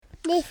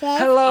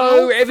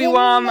Hello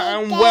everyone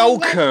and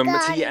welcome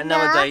to yet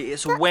another day.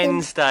 It's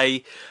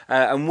Wednesday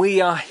and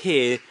we are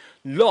here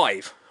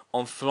live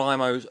on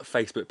Flymo's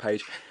Facebook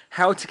page.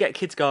 How to get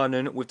kids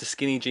gardening with the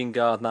Skinny Jean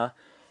Gardener.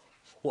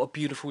 What a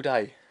beautiful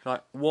day.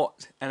 Like,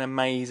 what an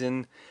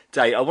amazing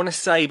day. I want to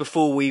say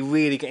before we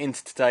really get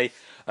into today,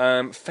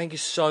 thank you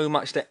so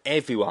much to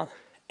everyone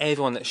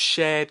that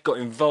shared, got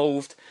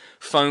involved,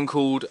 phone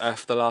called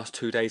for the last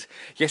 2 days.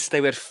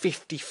 Yesterday we had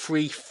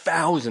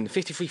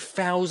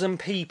 53,000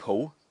 people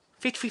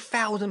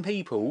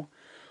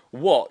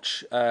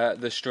watch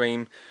the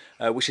stream,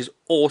 which is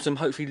awesome.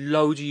 Hopefully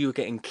loads of you are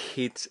getting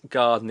kids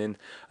gardening.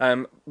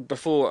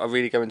 Before I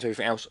really go into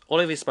everything else,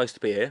 Olive is supposed to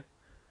be here.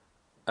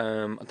 I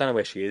don't know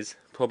where she is.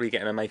 Probably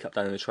getting her makeup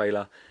done in the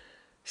trailer.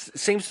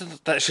 Seems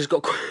that she's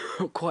got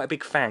quite a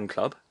big fan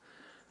club.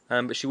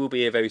 But she will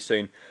be here very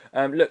soon.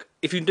 Look,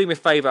 if you can do me a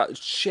favour,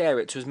 share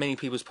it to as many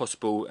people as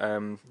possible,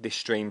 this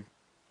stream.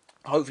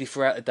 Hopefully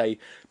throughout the day,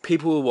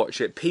 people will watch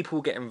it, people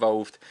will get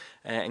involved,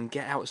 and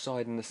get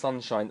outside in the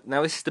sunshine.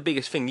 Now, this is the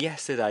biggest thing.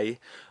 Yesterday,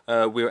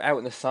 we were out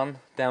in the sun,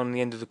 down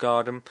the end of the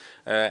garden,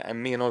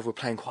 and me and Oliver were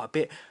playing quite a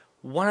bit.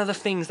 One of the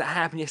things that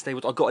happened yesterday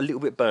was I got a little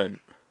bit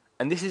burnt.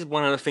 And this is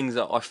one of the things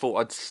that I thought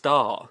I'd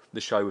start the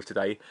show with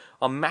today.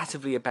 I'm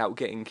massively about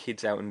getting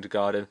kids out in the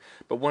garden,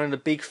 but one of the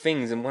big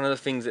things, and one of the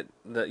things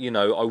that you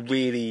know, I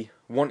really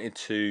wanted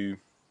to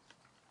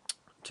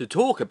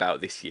talk about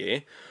this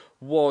year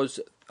was,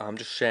 I'm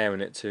just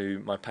sharing it to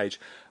my page,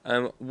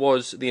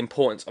 was the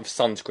importance of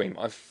sunscreen.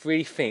 I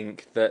really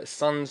think that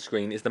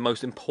sunscreen is the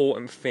most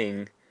important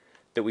thing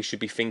that we should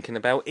be thinking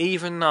about,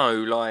 even though,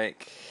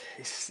 like,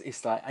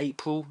 it's like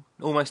April,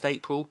 almost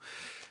April.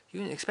 You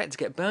wouldn't expect to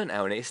get burnt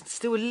out in it. It's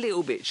still a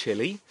little bit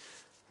chilly,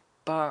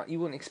 but you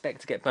wouldn't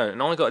expect to get burnt.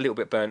 And I got a little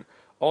bit burnt.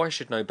 I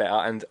should know better.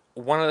 And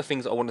one of the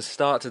things I want to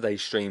start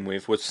today's stream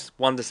with was,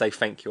 one, to say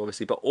thank you,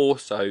 obviously, but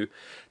also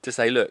to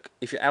say, look,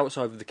 if you're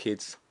outside with the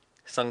kids,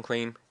 sun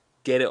cream,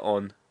 get it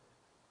on.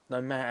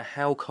 No matter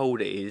how cold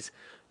it is,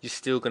 you're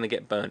still going to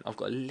get burnt. I've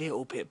got a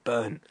little bit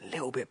burnt.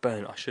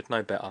 I should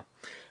know better.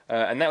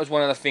 And that was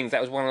one of the things,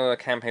 that was one of the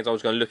campaigns I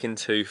was going to look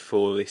into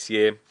for this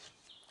year.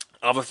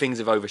 Other things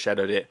have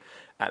overshadowed it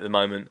at the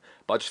moment,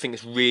 but I just think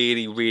it's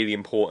really, really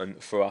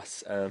important for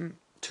us to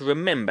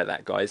remember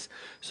that, guys.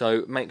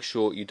 So make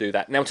sure you do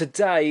that. Now,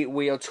 today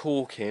we are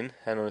talking.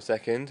 Hang on a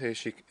second. Who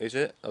is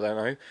it? I don't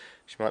know.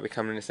 She might be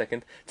coming in a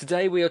second.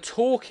 Today we are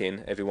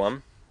talking,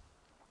 everyone,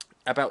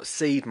 about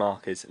seed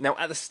markers. Now,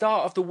 at the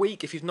start of the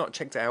week, if you've not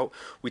checked it out,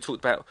 we talked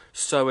about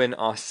sowing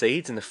our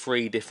seeds in the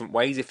 3 different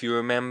ways. If you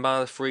remember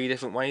the 3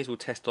 different ways, we'll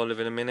test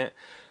Olive in a minute.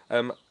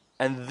 And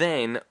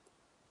then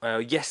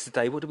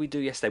yesterday, what did we do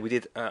yesterday? We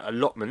did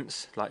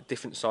allotments, like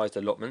different sized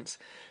allotments.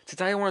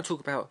 Today I want to talk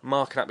about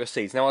marking up your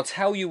seeds. Now I'll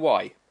tell you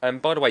why.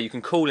 By the way, you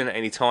can call in at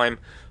any time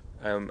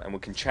and we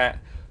can chat.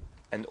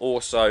 And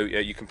also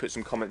you can put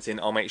some comments in.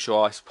 I'll make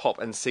sure I pop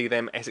and see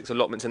them. Essex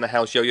Allotments in the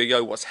house. Yo, yo,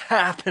 yo, what's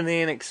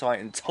happening?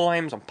 Exciting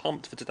times. I'm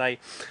pumped for today.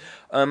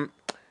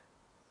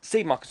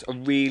 Seed markers are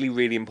really,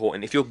 really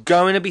important. If you're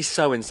going to be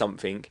sowing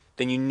something,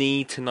 then you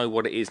need to know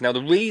what it is. Now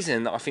the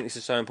reason that I think this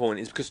is so important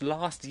is because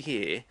last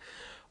year,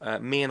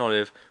 me and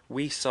Olive,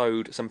 we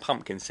sowed some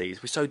pumpkin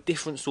seeds. We sowed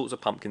different sorts of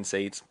pumpkin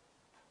seeds.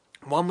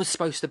 One was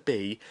supposed to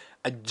be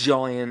a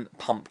giant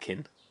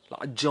pumpkin.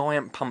 Like a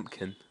giant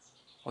pumpkin.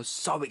 I was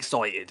so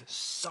excited.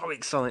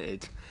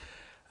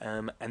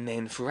 And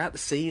then throughout the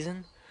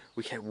season,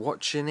 we kept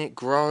watching it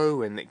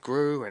grow, and it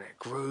grew, and it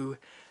grew.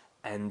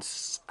 And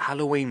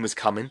Halloween was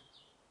coming.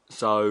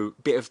 So,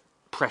 bit of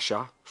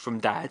pressure from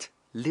Dad.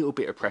 Little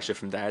bit of pressure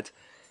from Dad.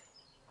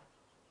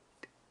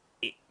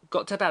 It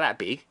got to about that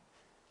big.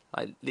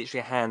 Like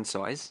literally a hand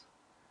size,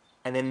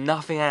 and then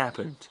nothing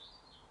happened.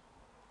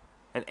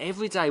 And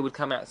every day we'd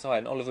come outside,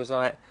 and Oliver was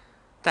like,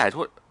 "Dad,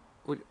 what?"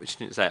 She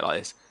didn't say it like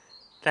this.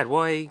 Dad,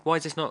 why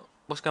is this not?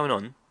 What's going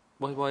on?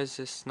 Why is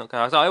this not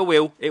going? I was like,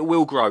 it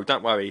will grow.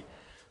 Don't worry.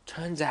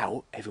 Turns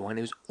out, everyone,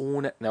 it was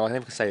No, I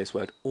never can say this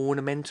word.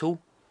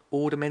 Ornamental.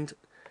 It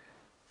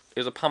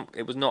was a pump.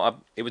 It was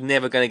not. It was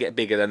never going to get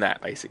bigger than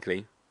that,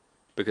 basically,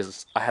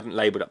 because I hadn't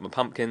labelled up my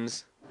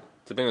pumpkins.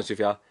 To be honest with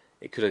you.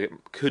 It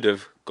could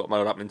have got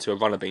muddled up into a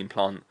runner bean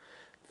plant,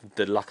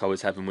 the luck I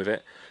was having with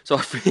it. So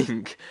I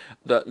think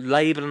that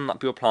labelling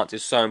up your plants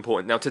is so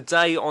important. Now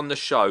today on the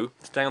show,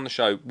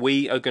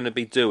 we are going to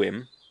be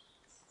doing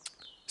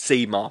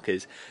seed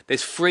markers.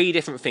 There's 3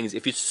 different things.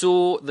 If you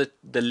saw the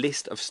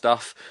list of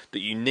stuff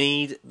that you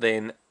need,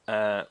 then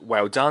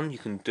well done. You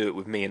can do it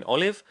with me and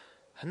Olive.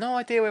 I have no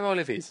idea where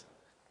Olive is.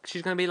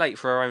 She's going to be late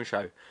for her own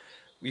show.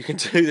 You can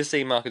do the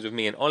seed markers with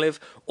me and Olive,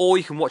 or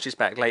you can watch this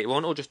back later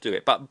on, or just do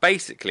it. But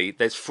basically,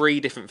 there's 3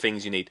 different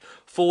things you need.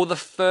 For the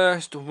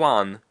first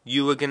one,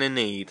 you are going to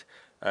need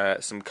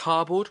some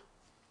cardboard,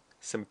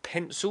 some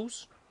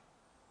pencils,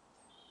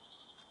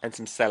 and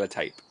some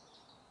sellotape.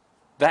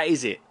 That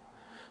is it.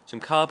 Some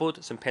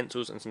cardboard, some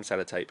pencils, and some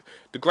sellotape.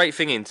 The great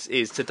thing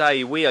is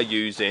today we are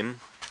using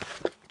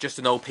just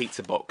an old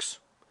pizza box.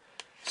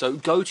 So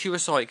go to your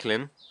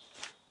recycling,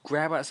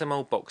 grab out some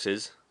old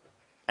boxes,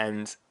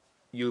 and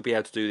you'll be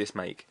able to do this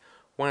make.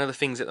 one of the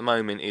things at the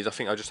moment is, I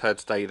think I just heard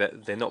today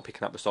that they're not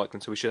picking up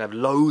recycling, so we should have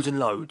loads and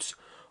loads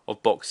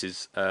of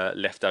boxes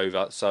left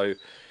over. So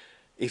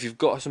if you've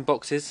got some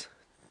boxes,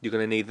 you're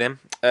going to need them.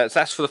 So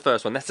that's for the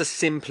first one. That's the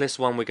simplest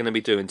one we're going to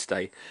be doing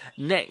today.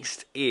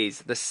 Next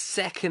is the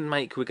second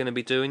make we're going to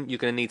be doing. You're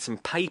going to need some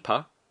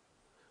paper.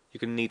 You're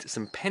going to need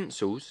some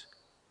pencils.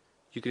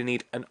 You're going to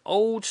need an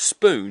old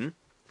spoon.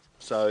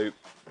 So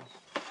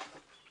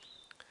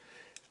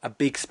a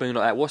big spoon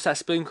like that. What's that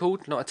spoon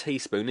called? Not a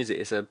teaspoon, is it?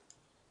 It's a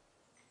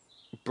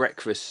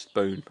breakfast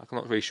spoon. I'm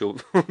not really sure.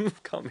 Can't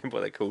remember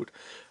what they're called.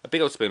 A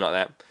big old spoon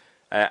like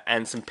that.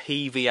 And some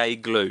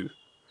PVA glue.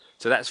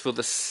 So that's for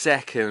the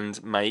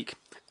second make.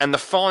 And the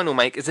final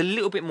make is a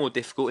little bit more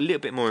difficult, a little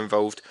bit more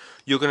involved.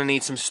 You're going to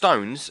need some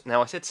stones.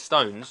 Now, I said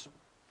stones.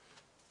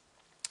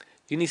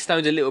 You need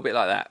stones a little bit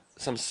like that.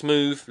 Some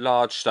smooth,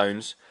 large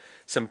stones.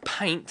 Some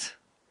paint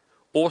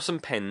or some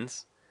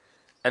pens.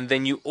 And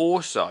then you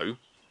also,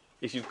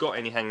 if you've got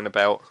any hanging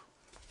about,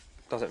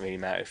 doesn't really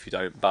matter if you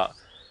don't, but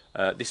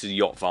this is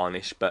yacht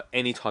varnish, but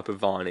any type of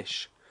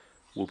varnish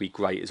will be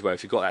great as well.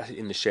 If you've got that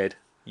in the shed,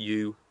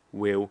 you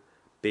will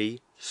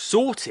be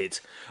sorted.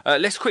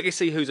 Let's quickly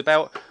see who's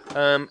about.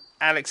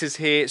 Alex is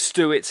here,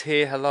 Stuart's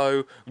here,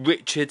 hello.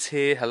 Richard's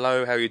here,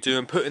 hello, how you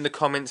doing? Put in the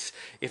comments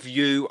if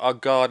you are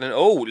gardening.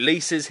 Oh,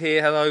 Lisa's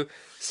here, hello.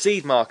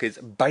 Seed markers,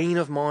 bane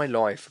of my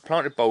life.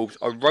 Planted bulbs,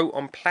 I wrote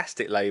on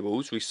plastic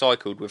labels,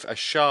 recycled with a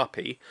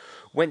Sharpie.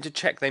 Went to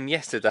check them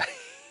yesterday.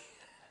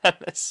 And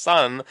the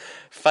sun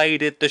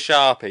faded the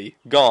Sharpie.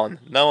 Gone.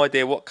 No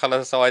idea what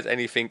colour, size,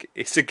 anything.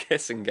 It's a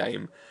guessing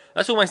game.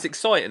 That's almost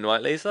exciting,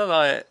 right, Lisa?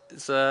 Like,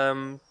 it's,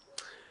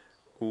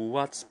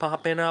 what's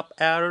popping up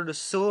out of the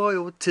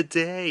soil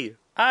today?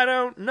 I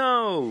don't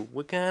know.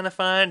 We're gonna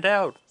find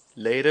out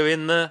later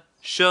in the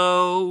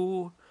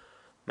show.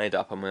 Made it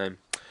up on my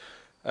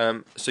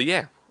own. So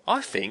yeah,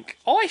 I think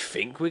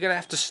we're gonna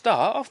have to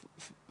start.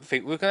 I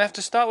think we're gonna have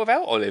to start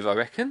without Olive, I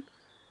reckon,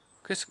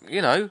 because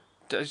you know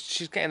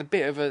she's getting a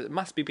bit of a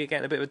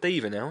getting a bit of a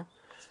diva now.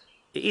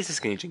 It is a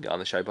Skinny Ginger on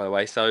the show, by the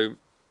way, so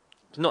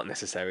it's not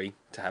necessary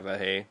to have her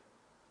here.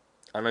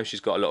 I know she's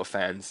got a lot of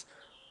fans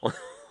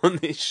on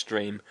this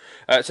stream.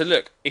 So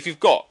look, if you've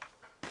got,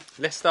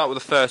 let's start with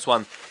the first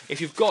one. If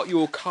you've got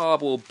your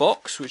cardboard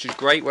box, which is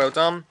great, well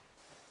done.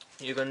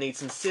 You're going to need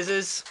some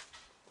scissors.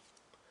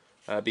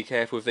 Be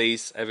careful with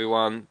these,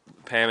 everyone,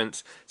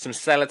 parents. Some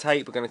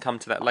sellotape, we're going to come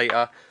to that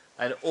later.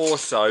 And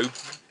also,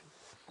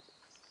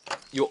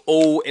 your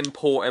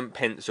all-important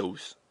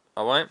pencils,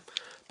 alright?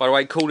 By the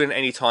way, call in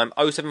any time,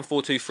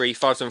 07423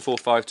 574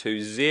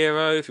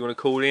 520 if you want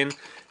to call in.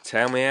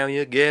 Tell me how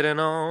you're getting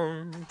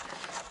on.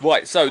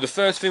 Right, so the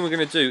first thing we're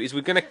going to do is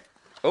we're going to...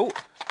 Oh,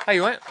 hey,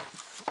 you right?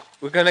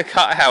 We're going to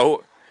cut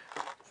out...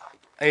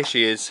 Here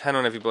she is. Hang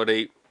on,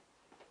 everybody.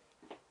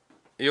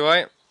 You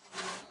alright?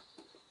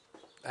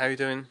 How you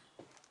doing?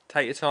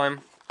 Take your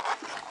time.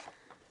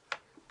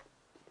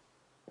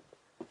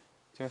 Do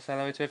you want to say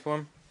hello to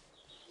everyone?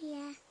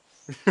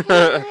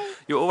 Yeah.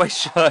 You're always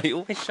shy. You're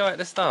always shy at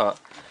the start.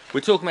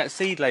 We're talking about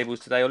seed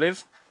labels today,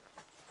 Olive.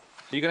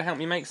 Are you going to help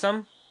me make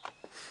some?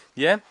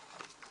 Yeah?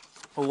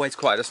 Always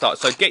quiet at the start.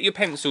 So get your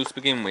pencils to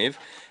begin with.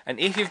 And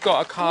if you've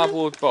got a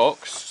cardboard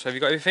box, have you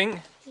got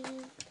everything? Yeah,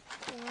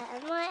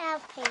 I might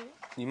have pink.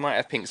 You might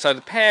have pink. So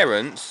the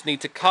parents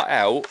need to cut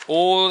out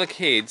all the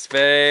kids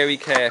very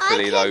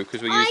carefully, though,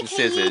 because we're using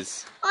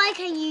scissors. I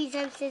can use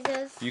them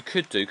scissors. You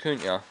could do,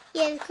 couldn't you?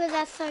 Yeah, because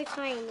they're so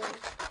tiny.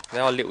 They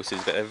are little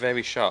scissors, but they're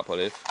very sharp,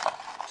 Olive.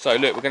 So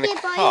look, we're going to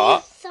But I cut...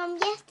 used some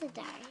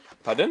yesterday.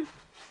 Pardon?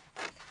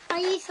 I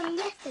used some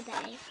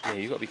yesterday. Yeah,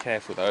 you've got to be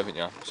careful, though, haven't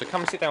you? So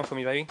come and sit down for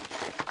me, baby.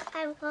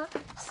 I've got...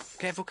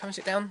 Careful, come and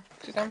sit down.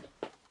 Sit down.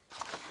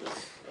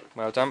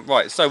 Well done.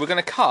 Right, so we're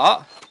going to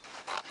cut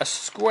a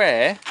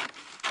square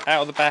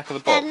out of the back of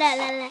the box.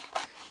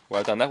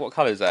 Well done. What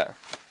colour is that?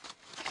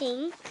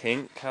 Pink.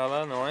 Pink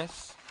colour,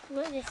 nice.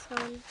 What this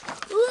one?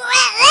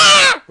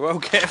 Well,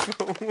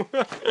 careful.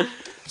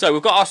 So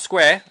we've got our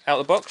square out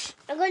of the box.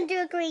 I'm going to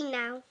do a green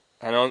now.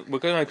 And we're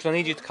going to, because I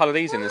need you to colour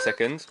these in a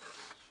second.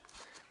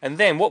 And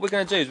then what we're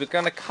going to do is we're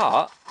going to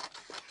cut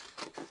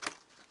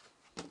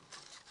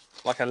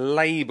like a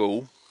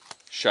label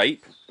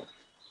shape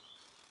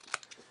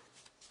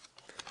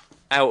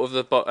out of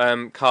the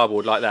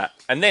cardboard like that.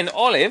 And then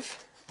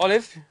Olive,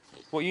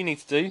 what you need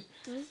to do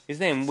is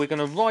then we're going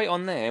to write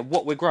on there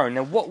what we're growing.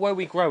 Now, what were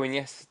we growing?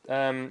 Yes,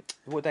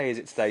 what day is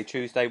it today?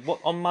 Tuesday. What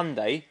on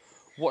Monday?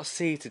 What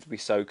seed did we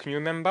sow? Can you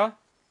remember?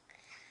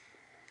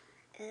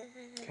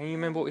 Can you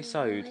remember what we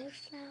sowed?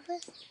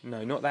 Wildflowers.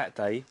 No, not that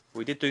day.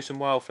 We did do some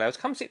wildflowers.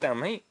 Come sit down,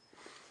 mate.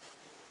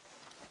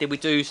 Did we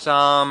do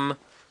some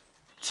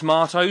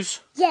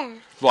tomatoes? Yeah.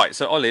 Right,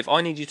 so Olive,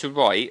 I need you to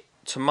write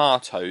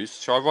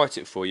tomatoes. Shall I write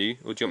it for you,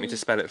 or do you want me to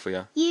spell it for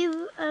you?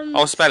 You,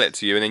 I'll spell it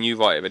to you, and then you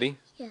write it. Ready?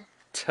 Yeah.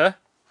 T.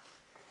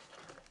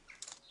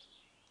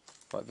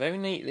 Right, very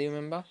neatly,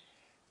 remember?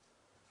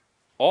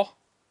 O.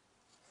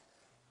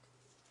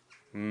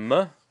 M.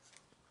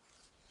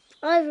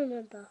 I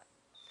remember.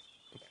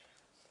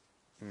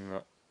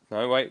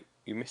 No, wait,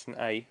 you missed an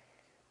A.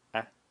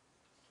 A.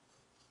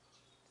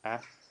 A.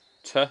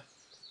 T.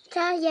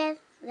 Yeah,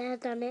 I've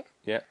done it.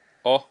 Yeah.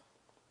 O.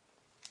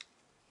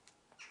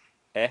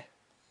 E.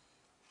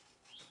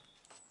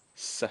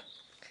 S.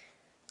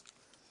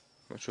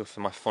 Not sure if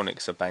my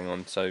phonics are bang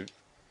on, so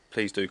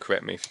please do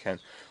correct me if you can.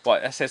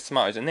 Right, that says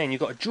tomatoes, and then you've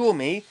got to draw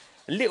me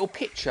a little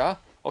picture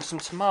of some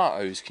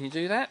tomatoes. Can you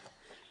do that?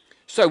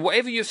 So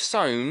whatever you've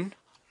sown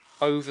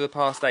over the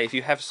past day, if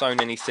you have sown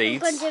any I'm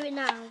seeds, going to do it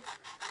now.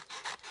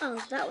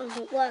 Oh, that one's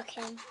not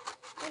working.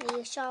 I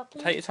need a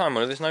sharpener. take your time,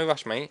 Oliver. There's no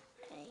rush, mate.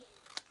 Okay.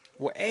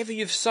 Whatever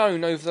you've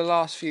sown over the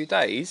last few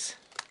days,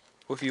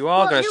 or if you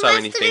are going to sow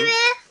anything,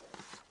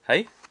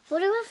 hey, What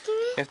do I have to do?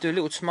 you have to do a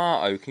little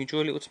tomato. Can you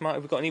draw a little tomato?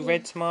 Have we got any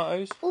red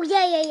tomatoes? Oh,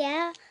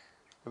 yeah.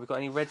 Have we got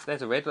any reds?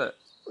 There's a red, look.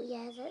 Oh,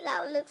 yeah,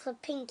 that one looks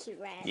like pinky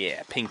red.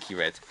 Yeah, pinky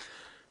red.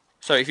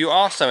 So if you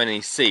are sowing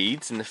any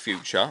seeds in the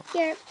future,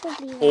 Yeah,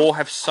 probably. or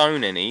have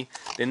sown any,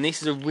 then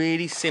this is a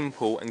really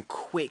simple and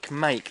quick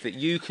make that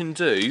you can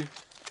do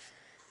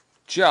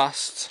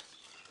just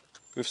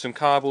with some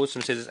cardboard,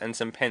 some scissors and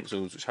some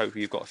pencils, which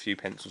hopefully you've got a few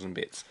pencils and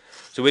bits.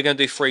 So we're going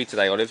to do 3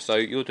 today, Olive, so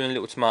you're doing a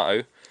little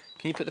tomato.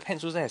 Can you put the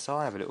pencils there so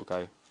I have a little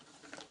go?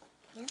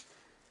 Yeah.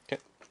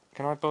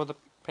 Can I borrow the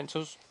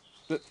pencils?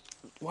 Look,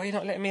 why are you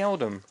not letting me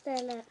hold them?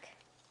 There, look.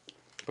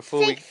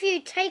 Before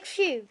Take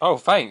few. Oh,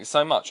 thanks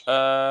so much.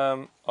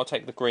 I'll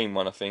take the green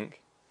one, I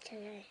think.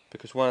 Okay.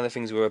 Because one of the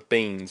things were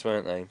beans,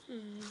 weren't they?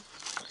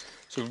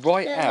 So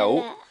write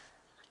out,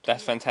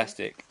 that's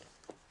fantastic,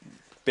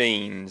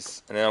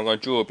 beans, and then I'm going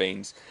to draw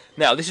beans.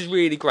 Now, this is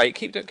really great.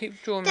 Keep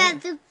drawing.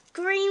 Dad, the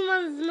green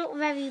one's not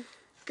very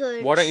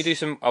good. Why don't you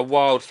do a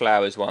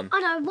wildflowers one? Oh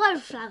no,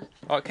 wildflower.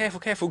 Alright,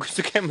 careful, because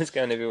the camera's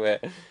going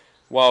everywhere.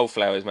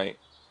 Wildflowers, mate.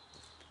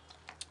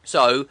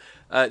 So,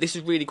 this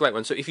is a really great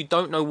one. So if you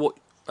don't know what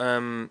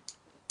you're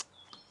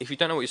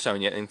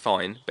sowing yet, then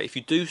fine. But if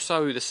you do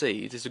sow the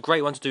seeds, it's a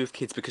great one to do with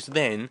kids because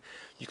then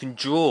you can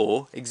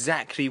draw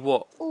exactly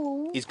what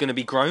is going to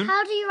be grown.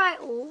 How do you write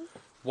all?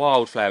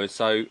 Wildflowers.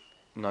 So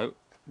no,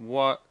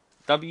 what?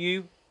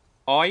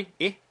 W-I-I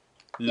L.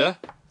 La.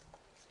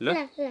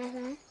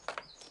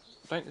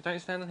 Don't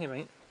stand on here,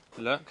 mate.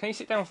 L. Can you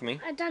sit down for me?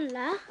 I done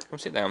la. Come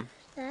sit down.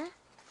 There.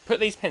 Put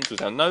these pencils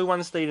down. No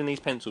one's stealing these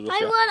pencils off I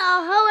you. want.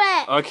 I'll hold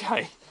it.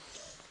 Okay.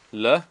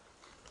 L.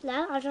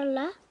 La. I done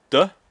la.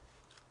 D.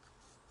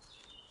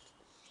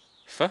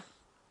 F.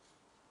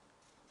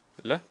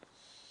 L.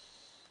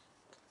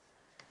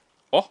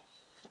 O.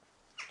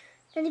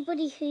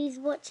 Anybody who's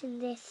watching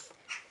this.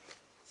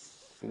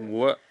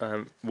 W.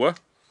 W.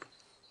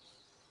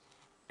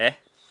 E.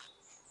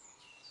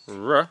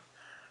 R.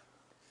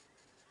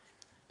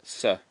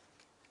 S.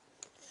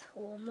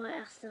 Oh, I might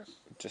have to.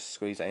 Just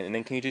squeeze that in, and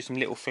then can you do some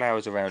little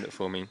flowers around it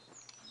for me?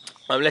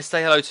 Let's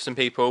say hello to some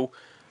people.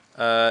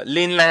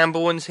 Lynn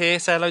Lambourne's here.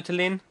 Say hello to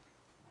Lynn.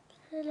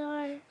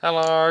 Hello.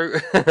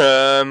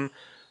 Hello.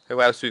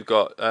 Who else we've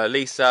got?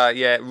 Lisa.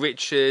 Yeah.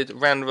 Richard.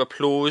 Round of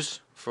applause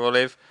for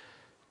Olive.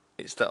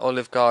 It's the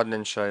Olive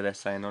Gardening show. They're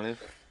saying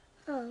Olive.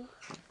 Oh.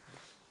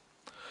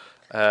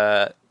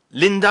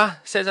 Linda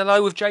says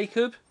hello with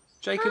Jacob.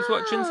 Jacob's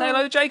watching. Say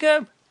hello to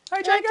Jacob.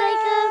 Hi,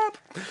 Jacob.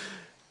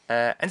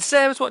 And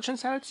Sarah's watching.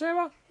 Say hello to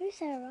Sarah. Who's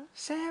Sarah?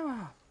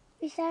 Sarah.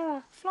 Who's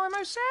Sarah?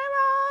 Flymo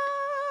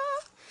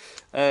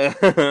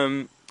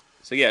Sarah.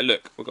 So yeah,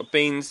 look, we've got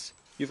beans.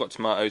 You've got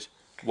tomatoes.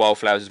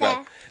 Wildflowers as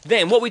well.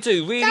 Then what we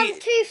do really... Done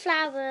 2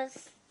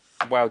 flowers.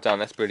 Well done,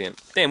 that's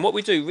brilliant. Then what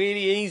we do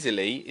really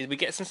easily is we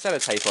get some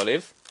sellotape,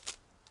 Olive.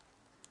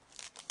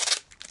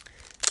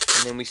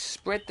 And then we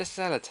spread the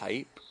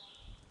sellotape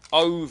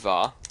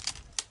over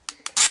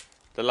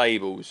the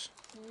labels.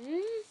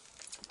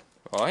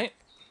 Right?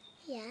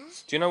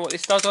 Yes. Do you know what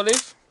this does,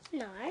 Olive?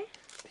 No.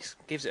 This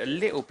gives it a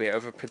little bit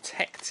of a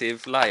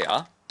protective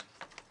layer.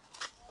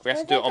 We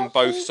have to Why do it on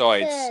both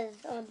sides.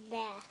 pizzas on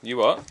there? You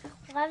what?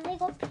 Why have they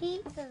got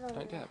pizzas on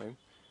Don't do there? that, babe.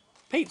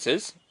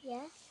 Pizzas?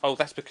 Yeah. Oh,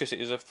 that's because it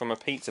is from a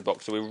pizza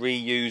box, so we're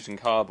reusing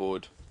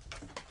cardboard.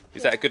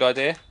 Is that a good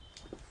idea?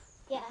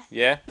 Yeah.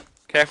 Yeah?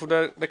 Careful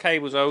the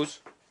cables, O's.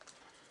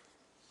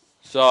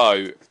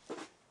 So,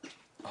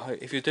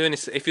 if you're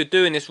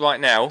doing this right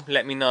now,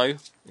 let me know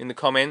in the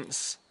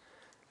comments.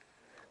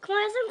 Can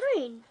I have some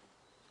green?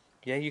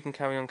 Yeah, you can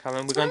carry on,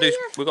 Callum. We've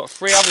got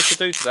 3 others to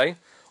do today.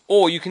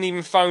 Or you can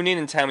even phone in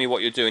and tell me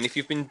what you're doing. If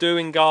you've been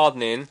doing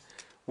gardening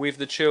with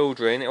the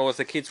children, or if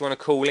the kids want to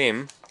call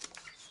in,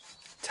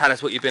 tell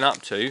us what you've been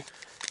up to.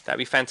 That'd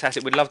be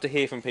fantastic. We'd love to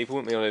hear from people,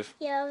 wouldn't we, Olive?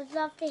 Yeah, I would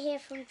love to hear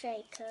from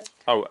Jacob.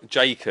 Oh,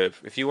 Jacob.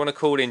 If you want to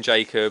call in,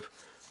 Jacob,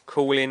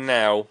 call in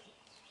now.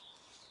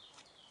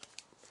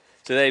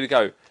 So there we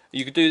go.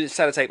 You could do the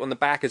sellotape on the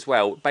back as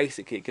well.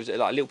 Basically, it gives it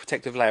like a little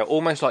protective layer,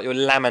 almost like you're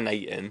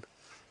laminating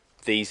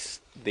these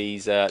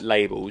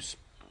labels.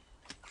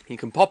 You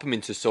can pop them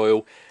into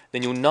soil,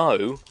 then you'll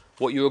know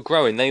what you're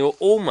growing. They are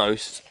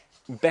almost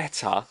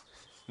better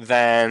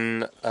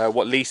than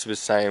what Lisa was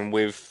saying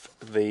with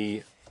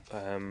the...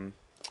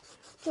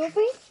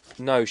 Strawberry?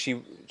 No, she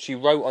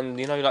wrote on,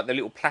 you know, like the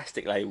little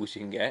plastic labels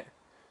you can get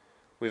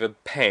with a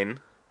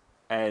pen,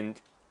 and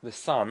the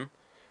sun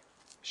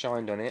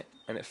shined on it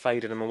and it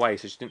faded them away,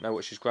 so she didn't know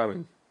what she's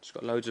growing. Just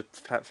got loads of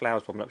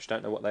flowers popping up. You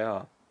don't know what they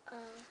are. Oh.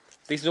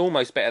 This is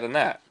almost better than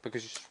that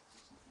because,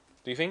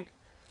 do you think?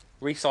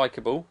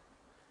 Recyclable,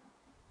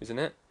 isn't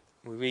it?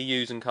 We're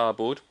reusing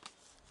cardboard.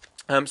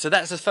 So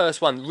that's the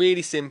first one.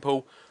 Really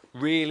simple,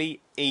 really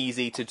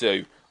easy to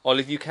do.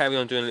 Olive, you carry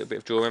on doing a little bit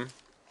of drawing.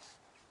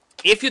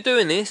 If you're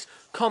doing this,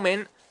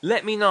 comment,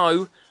 let me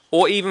know,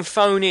 or even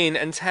phone in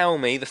and tell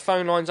me. The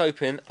phone line's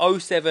open.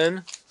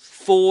 07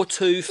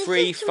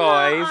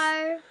 4235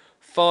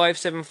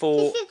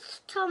 574 This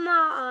is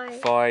tomato.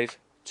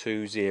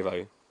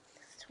 520.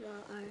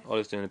 Tomato.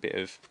 Olive's doing a bit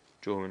of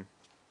drawing.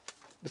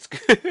 That's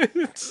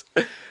good.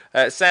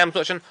 Sam's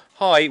watching.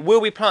 Hi, will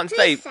we plant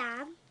today? Who's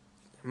Sam?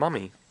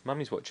 Mummy.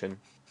 Mummy's watching.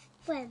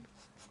 When?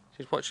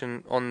 She's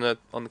watching on the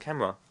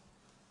camera.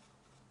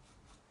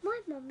 My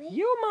mummy.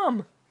 Your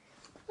mum.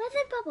 Where's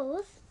the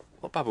bubbles?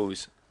 What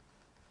bubbles?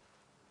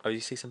 Oh,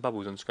 you see some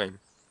bubbles on screen.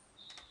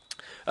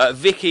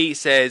 Vicky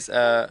says,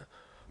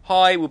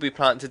 hi, we'll be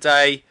planting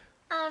today.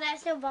 Oh,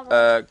 that's no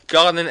bubbles.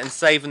 Gardening and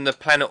saving the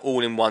planet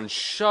all in one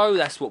show.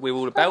 That's what we're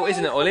all about,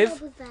 isn't it, Olive?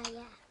 Bubbles there, yeah.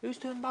 Who's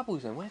doing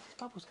bubbles then? Where's these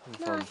bubbles coming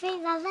No, from? I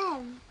think they're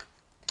them.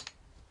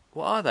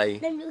 What are they?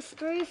 Them little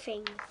screw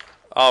things.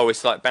 Oh,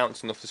 it's like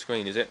bouncing off the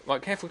screen, is it?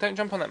 Right, careful, don't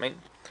jump on that, mate.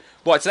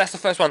 Right, so that's the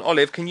first one.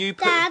 Olive, can you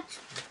put... Dad,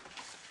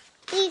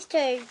 these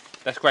two.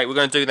 That's great. We're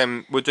going to do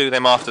them. We'll do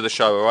them after the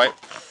show, all right?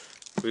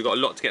 We've got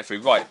a lot to get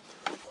through. Right,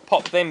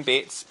 pop them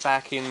bits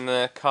back in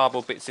the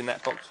cardboard bits in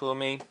that box for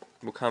me.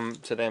 We'll come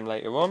to them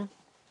later on.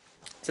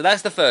 So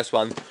that's the first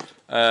one.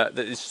 That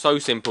is so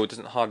simple. It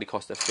doesn't hardly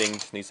cost a thing.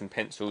 Just need some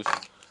pencils.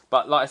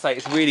 But like I say,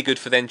 it's really good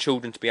for then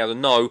children to be able to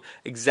know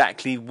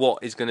exactly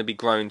what is going to be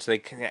grown, so they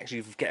can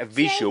actually get a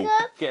visual.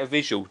 Jacob? Get a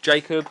visual.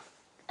 Jacob.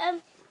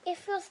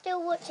 If you're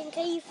still watching,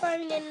 can you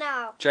phone in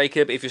now?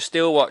 Jacob, if you're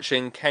still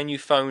watching, can you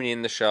phone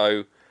in the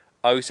show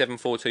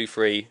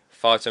 07423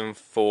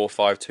 574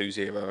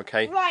 520,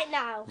 okay? Right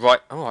now. Right,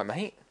 alright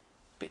mate.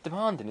 Bit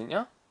demanding, isn't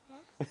ya?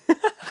 Yeah.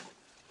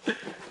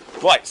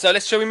 Right, so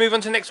shall we move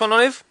on to the next one,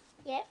 Olive?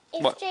 Yeah.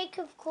 If What?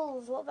 Jacob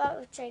calls, what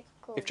about if Jacob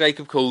calls? If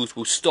Jacob calls,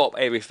 we'll stop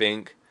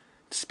everything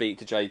to speak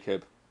to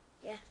Jacob.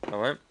 Yeah.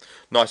 Alright?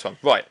 Nice one.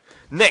 Right,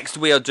 next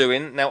we are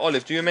doing... Now,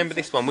 Olive, do you remember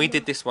this one? We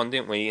did this one,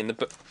 didn't we, in the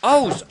book?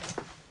 Oh!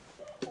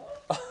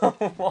 Oh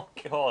my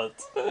god.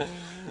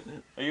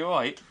 Are you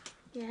alright?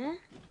 Yeah.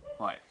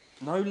 Right.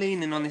 No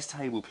leaning on this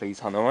table, please,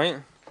 hon, alright?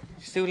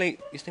 You're still leaning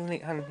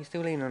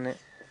on it.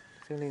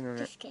 Still leaning on it.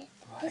 Biscuit.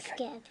 Right,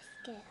 Biscuit. okay.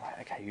 Biscuit. Right,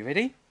 okay, you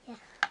ready? Yeah.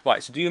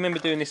 Right, so do you remember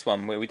doing this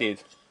one where we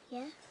did?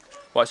 Yeah.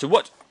 Right, so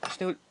what?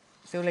 Still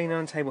leaning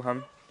on the table,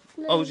 hun.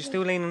 No, Oh, you're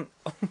still leaning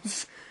on...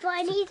 But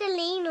I need to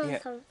lean on Yeah,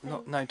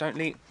 something. no, don't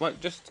lean. Right,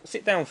 just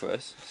sit down for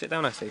us. Sit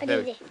down, I see. I There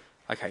need we- it.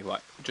 Okay, right.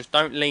 Just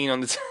don't lean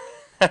on the,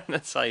 the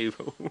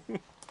table.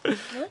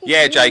 What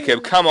Yeah, is Jacob,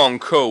 leaning? come on,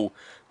 cool.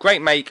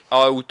 Great, mate.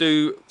 I will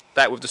do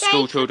that with the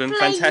school Jacob, children. please.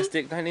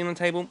 Fantastic. Don't lean on the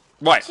table.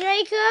 Right.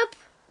 Jacob,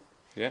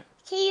 Yeah.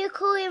 can you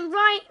call him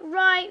right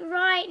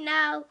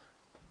now?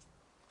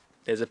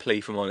 There's a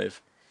plea from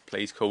Olive.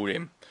 Please call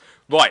him.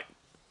 Right.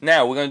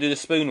 Now, we're going to do the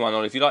spoon one,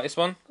 Olive. You like this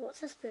one?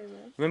 What's a spoon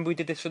one? Remember we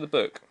did this for the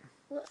book?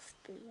 What's a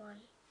spoon one?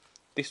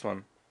 This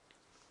one.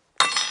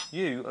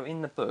 You are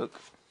in the book.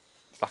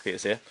 Lucky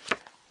it's here.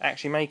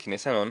 Actually making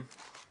this. Hang on.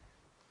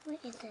 What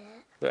is it?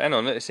 Look, hang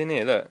on. Look, it's in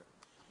here. Look.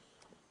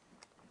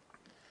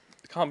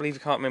 I can't believe you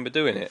can't remember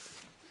doing it.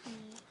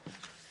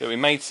 Look, we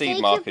made seed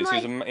Jacob markers. might- It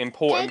was an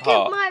important Jacob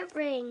part. might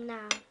ring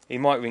now. He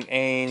might ring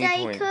any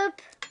point. Jacob,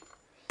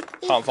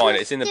 Can't find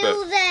it. It's in the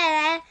still book.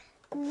 there,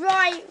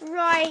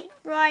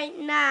 right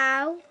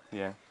now.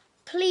 Yeah.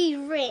 Please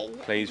ring.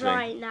 Please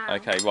right ring. now.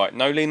 Okay, right.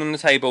 No lean on the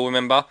table,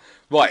 remember?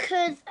 Right.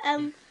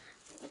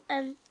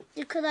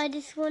 Because I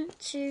just want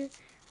to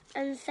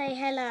say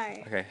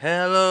hello. Okay.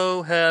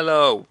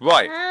 Hello.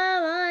 Right.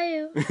 How are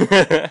you?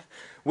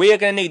 We are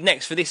going to need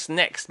next for this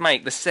next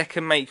make, the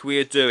second make we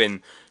are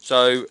doing.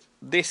 So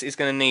this is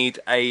going to need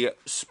a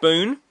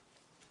spoon.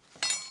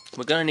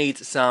 We're going to need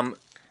some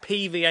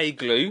PVA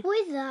glue.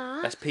 What is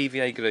that? That's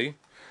PVA glue.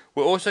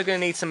 We're also going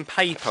to need some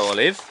paper,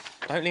 Olive.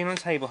 Don't lean on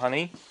the table,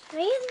 honey.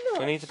 We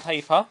need the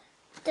paper.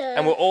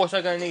 And we're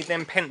also going to need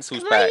them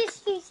pencils Can back. I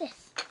just use this?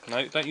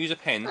 No, don't use a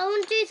pen. I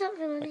want to do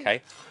something with it.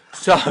 Okay.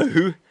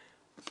 So,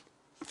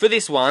 for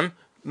this one,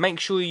 make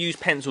sure you use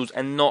pencils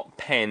and not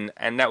pen,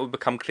 and that will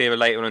become clearer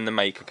later on in the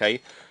make,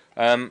 okay?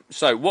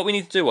 So, what we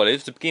need to do,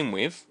 Olive, to begin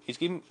with, is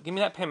give me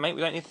that pen, mate.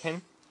 We don't need the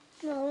pen.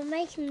 No, we're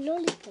making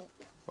lollipop.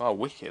 Oh,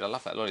 wicked. I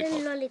love that lollipop.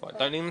 lollipop. Right,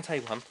 don't lean on the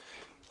table, hun.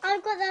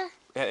 I've got the...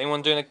 Yeah,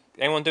 anyone doing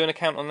a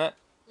count on that?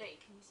 No,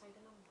 can you say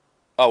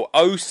the number?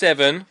 Oh,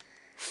 07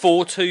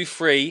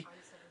 423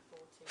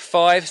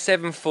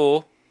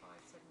 574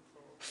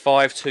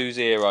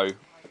 520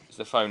 is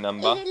the phone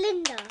number. Is it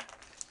Linda?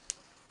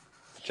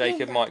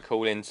 Jacob might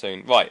call in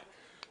soon. Right,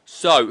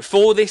 so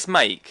for this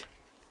make,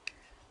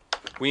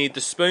 we need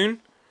the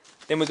spoon.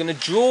 Then we're going to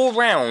draw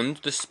round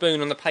the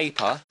spoon on the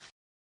paper.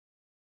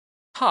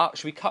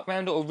 Should we cut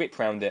round it or rip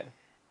round it?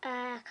 Cut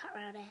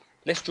round it.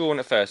 Let's draw on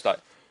it first.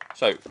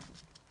 So,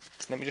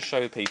 let me just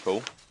show the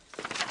people.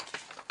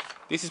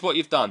 This is what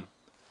you've done.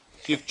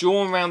 You've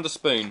drawn round the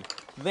spoon.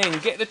 Then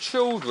get the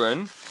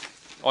children.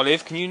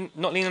 Olive, can you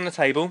not lean on the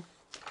table?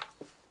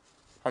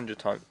 100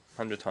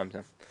 times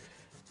now.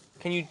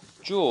 Can you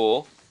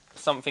draw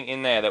something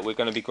in there that we're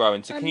going to be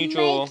growing? So can you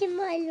draw... I'm making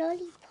my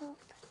lollipop.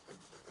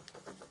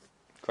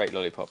 Great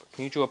lollipop.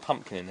 Can you draw a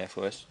pumpkin in there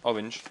for us?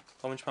 Orange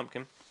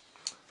pumpkin.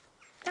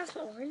 That's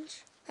not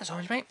orange. That's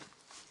orange, mate.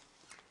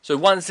 So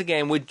once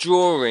again, we're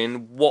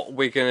drawing what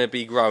we're going to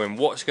be growing.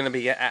 What's going to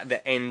be at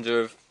the end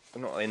of,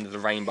 not the end of the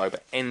rainbow,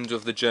 but end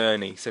of the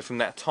journey. So from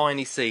that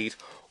tiny seed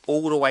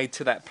all the way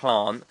to that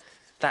plant,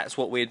 that's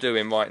what we're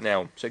doing right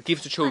now. So it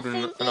gives the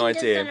children an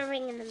idea. Gonna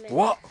ring in the middle.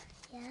 What?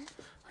 Yeah.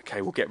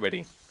 Okay, we'll get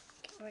ready.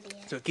 Get ready,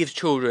 yeah. So it gives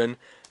children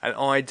an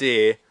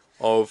idea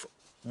of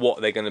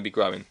what they're going to be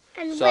growing.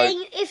 And so,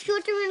 if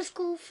you're doing a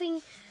school thing,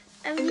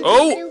 you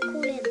oh! can still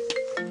call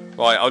in.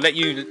 Right, I'll let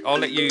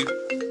you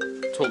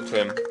talk to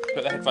him.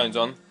 Put the headphones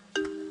on.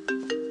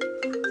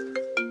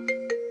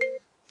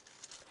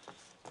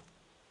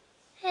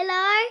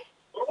 Hello?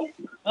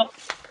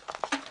 What's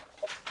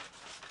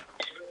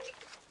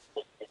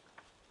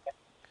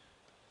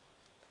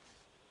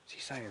he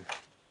saying?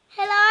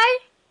 Hello?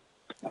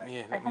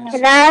 Yeah, let me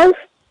Hello?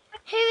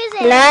 Who is it?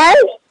 Hello?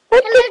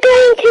 What are you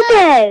going to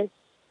do?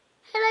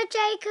 Hello,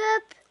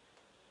 Jacob.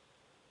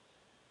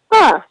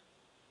 What?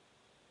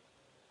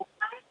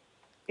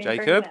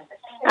 Jacob,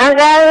 I'm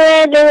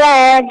going to the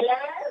red.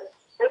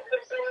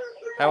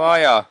 how are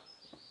ya?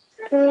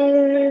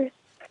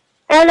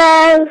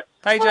 Hello?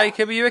 Hey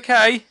Jacob, are you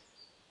okay?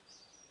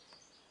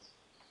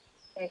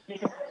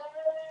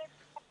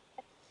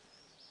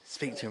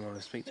 Speak to him,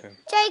 Oliver, speak to him.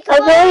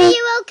 Jacob, are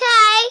you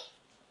okay?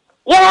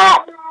 Yeah.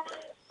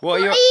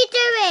 What are What are you... you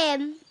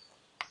doing?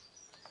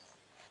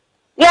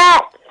 Yeah.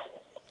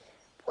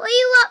 What are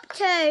you up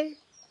to?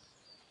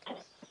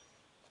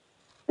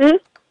 Hmm?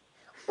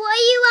 What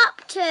are you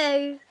up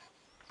to?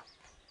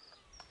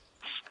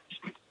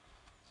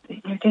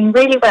 You're doing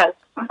really well.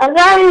 I'm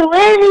going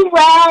really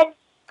well.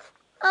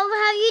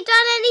 Have you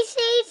done any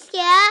seeds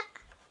yet?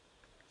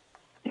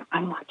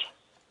 I'm watching.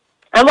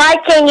 I'm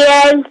watching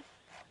you.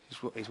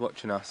 He's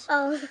watching us.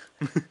 Oh.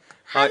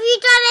 Right. Have you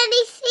done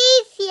any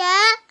seeds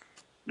yet?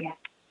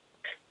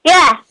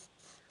 Yeah.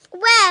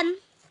 When?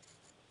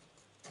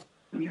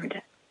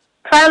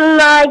 From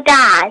my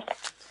dad.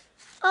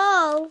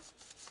 Oh.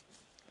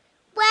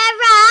 Where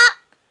at?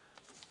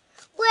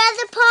 Where's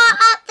the part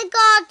at the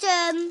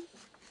garden?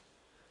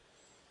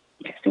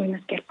 Yes, we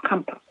must get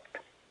compost.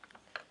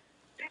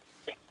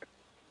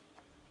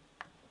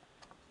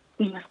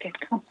 We must get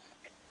compost.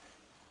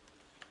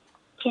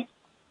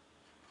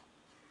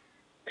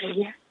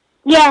 Yeah.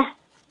 Yeah.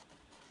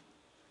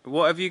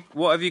 What have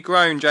you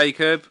grown,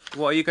 Jacob?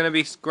 What are you going to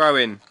be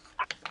growing?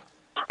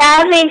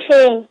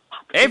 Everything.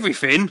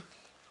 Everything?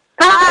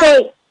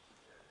 Nothing.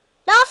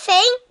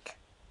 Nothing.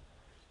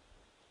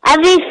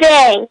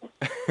 Everything.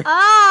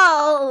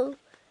 Oh.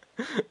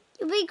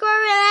 You'll be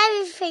growing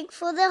everything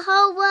for the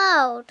whole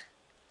world.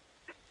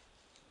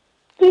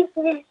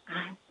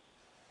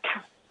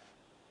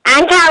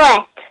 And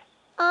carrot.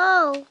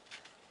 Oh.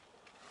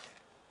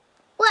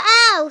 What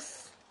else?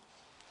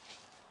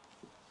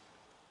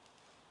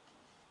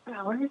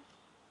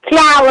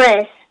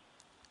 Flowers.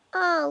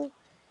 Oh.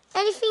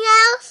 Anything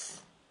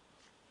else?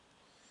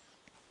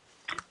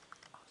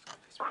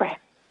 Crap.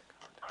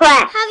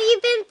 Have you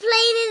been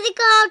playing in the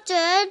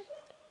garden?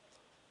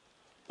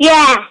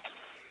 Yeah.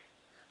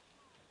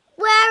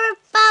 Where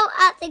about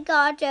at the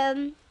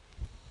garden?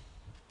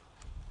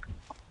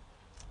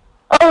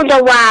 All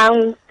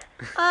around.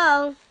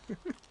 Oh.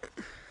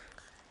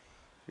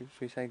 Should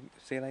we say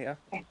see you later?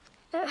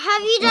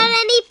 Have you done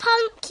any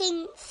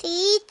pumpkin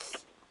seeds?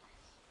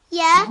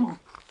 Yeah?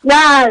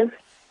 No.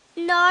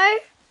 No?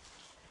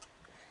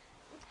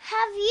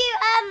 Have you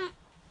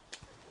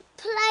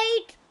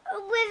played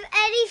with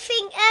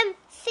anything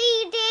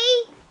CD?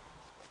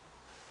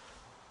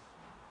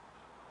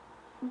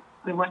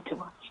 We want to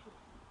watch.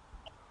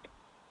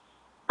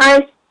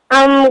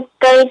 I'm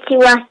going to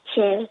watch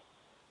you.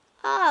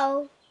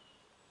 Oh.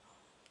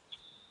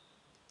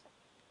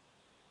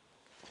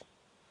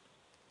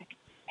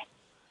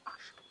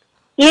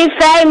 You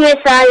famous,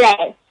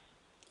 Olive.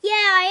 Yeah,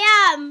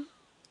 I am.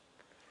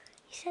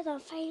 You said I'm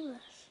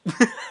famous.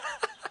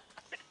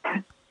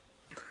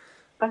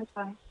 Bye.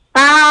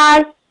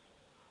 Bye.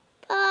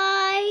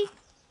 Bye.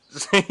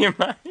 See you,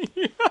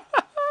 mate.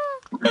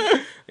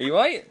 Are you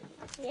right?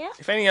 Yeah.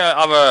 If any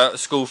other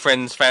school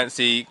friends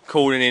fancy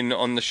calling in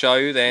on the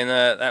show, then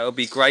that would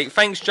be great.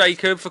 Thanks,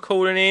 Jacob, for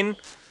calling in.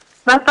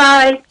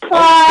 Bye-bye. Oh,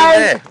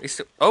 Bye. he's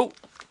still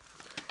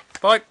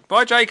there.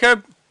 Bye,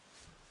 Jacob.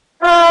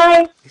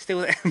 Bye. He's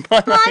still there.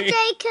 Bye, Bye,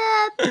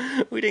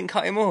 Jacob. We didn't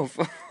cut him off.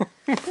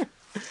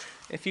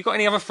 If you've got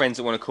any other friends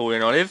that want to call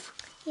in, Olive,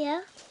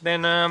 Yeah.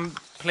 then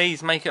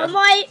please make it. I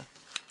might.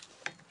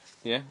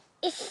 Yeah.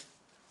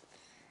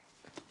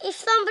 If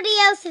somebody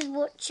else is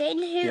watching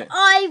who Yeah.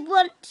 I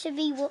want to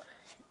be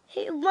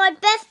who my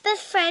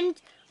best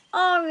friend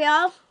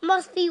Aria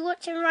must be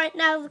watching right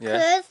now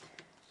because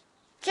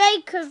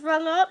Jacob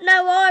rung up.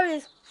 Now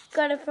Aria's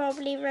gonna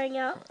probably ring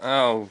up.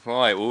 Oh,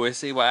 right. Well, we'll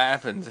see what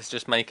happens. Let's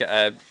just make it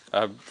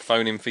a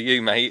phone in for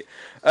you, mate.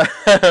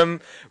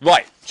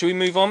 Right. Shall we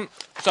move on?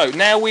 So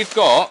now we've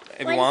got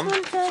everyone.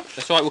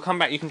 That's right. We'll come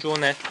back. You can draw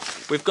on there.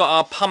 We've got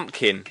our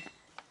pumpkin.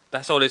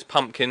 That's all this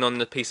pumpkin on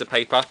the piece of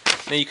paper.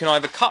 Now you can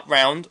either cut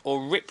round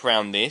or rip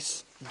round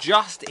this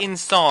just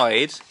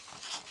inside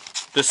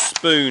the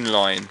spoon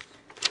line.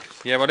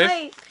 Yeah, Olive?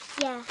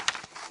 Yeah.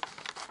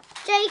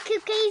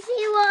 Jacob, can you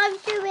see what I'm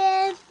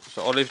doing?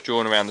 So Olive's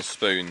drawn around the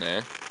spoon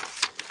there.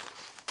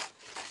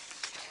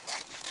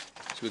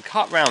 So we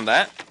cut round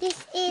that.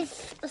 This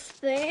is a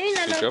spoon, and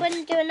Good I'm job.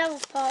 going to do another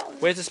part of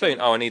it. Where's the spoon?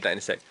 Oh, I need that in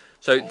a sec.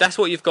 So that's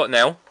what you've got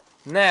now.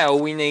 Now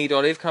we need,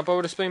 Olive, can I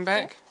borrow the spoon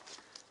back?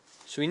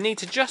 So we need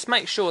to just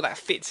make sure that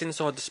fits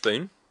inside the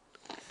spoon.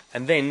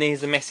 And then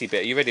there's the messy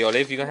bit. Are you ready,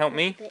 Olive? You going to help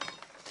me?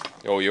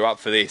 Oh, you're up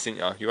for this, aren't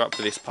you? You're up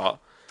for this part.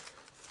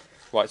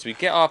 Right, so we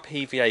get our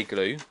PVA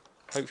glue.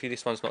 Hopefully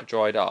this one's not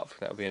dried up.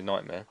 That'll be a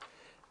nightmare.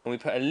 And we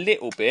put a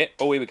little bit,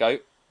 oh, here we go,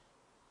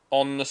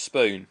 on the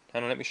spoon.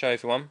 Hang on, let me show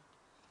everyone.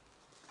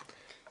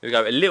 Here we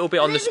go, a little bit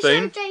on the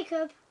spoon.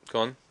 Jacob. Go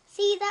on.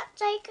 See that,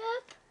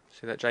 Jacob?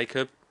 See that,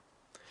 Jacob?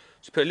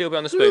 So put a little bit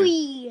on the spoon.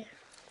 Louis.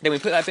 Then we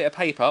put that bit of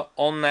paper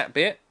on that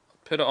bit.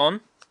 Put it on.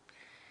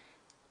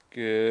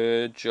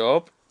 Good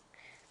job.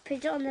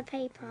 Put it on the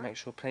paper. Make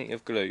sure plenty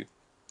of glue.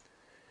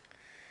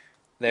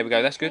 There we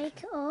go, that's good.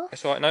 Take it off.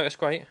 That's all right, no, that's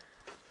great.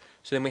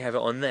 So then we have it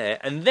on there.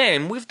 And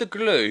then with the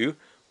glue,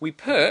 we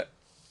put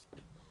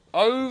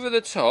over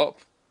the top,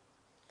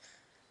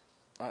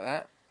 like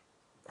that,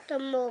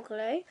 Some more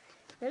glue.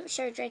 Let me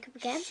show Jacob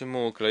again. some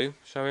more glue.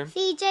 Show him.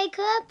 See,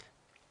 Jacob?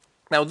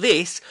 Now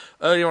this,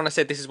 earlier on I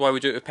said this is why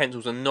we do it with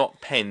pencils and not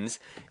pens,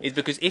 is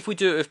because if we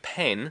do it with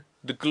pen,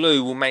 the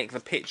glue will make the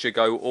picture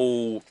go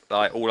all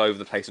over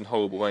the place and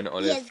horrible, won't it,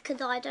 Olive? Yes,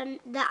 because I done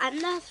that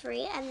at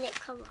nursery and it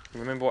come off.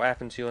 Remember what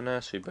happened to your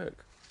nursery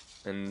book?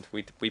 And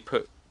we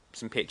put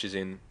some pictures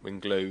in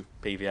glue,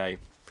 PVA,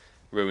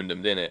 ruined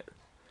them, didn't it?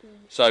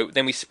 So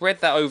then we spread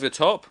that over the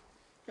top.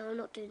 No, I'll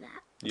not do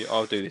that. Yeah,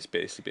 I'll do this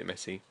bit. It's a bit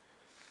messy.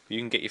 You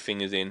can get your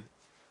fingers in.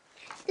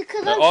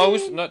 Because No, I'm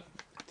was doing not.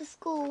 the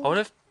school.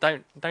 Olive,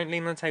 don't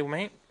lean on the table,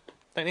 mate.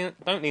 Don't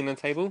lean on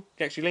the table.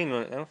 You're actually leaning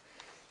on it now.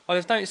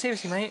 Olive, don't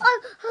seriously, mate.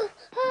 Oh,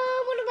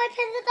 one of my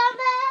pens are down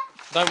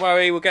there. Don't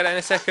worry, we'll get that in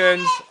a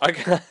second.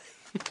 Okay.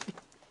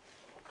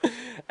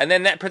 And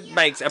then that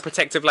makes a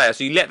protective layer.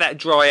 So you let that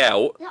dry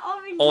out The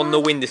orange on the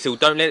one. windowsill.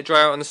 Don't let it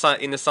dry out on the sun,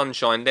 in the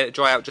sunshine. Let it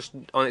dry out just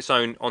on its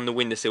own on the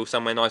windowsill,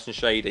 somewhere nice and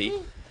shady.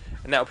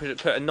 And that'll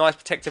put a nice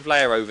protective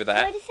layer over Can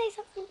I that. just say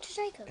something to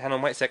Jacob? Hang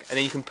on, wait a sec. And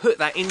then you can put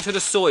that into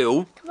the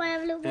soil, Can I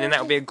have a little bit and then of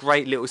that'll be a this?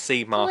 great little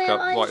seed marker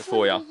I right just for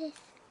wanna you. do this.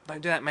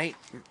 Don't do that, mate.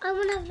 I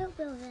want to have a little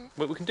bit of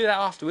it. We can do that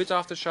afterwards,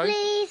 after the show.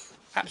 Please.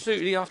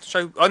 Absolutely, after the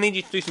show. I need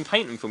you to do some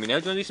painting for me now.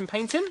 Do you want to do some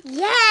painting?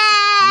 Yeah.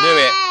 Knew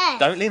it.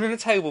 Don't lean on the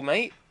table,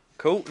 mate.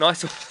 Cool,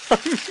 nice one.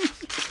 Where's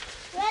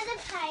the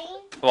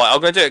paint? Right,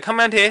 I'm going to do it. Come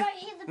round here. Right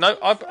here, the No,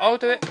 paint's I'll right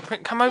do it. there.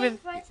 Come over.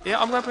 Paint's right Yeah,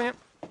 I'm there. going to bring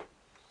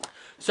it.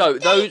 So,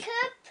 those... Jacob,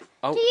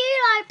 Oh. do you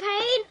like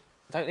paint?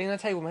 Don't lean on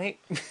the table, mate.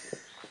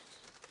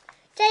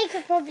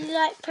 Jacob probably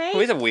like paint. Well,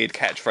 here's a weird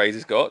catchphrase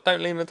it's got.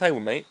 Don't lean on the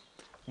table, mate.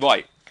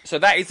 Right, so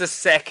that is the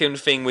second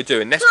thing we're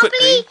doing. Let's Probably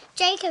quickly...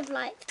 Jacob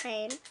likes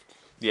paint.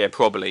 Yeah,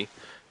 probably.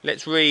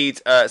 Let's read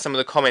some of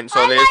the comments,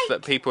 I Olive, like-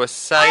 that people are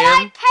saying.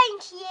 I liked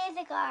paint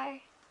years ago.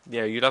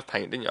 Yeah, you love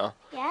paint, didn't you?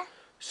 Yeah.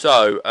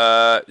 So,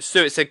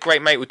 Stuart said,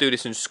 great mate, we'll do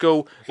this in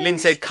school. Lynn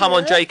said, come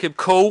on, Stuart? Jacob,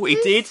 cool. He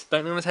did.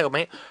 Don't lean on the table,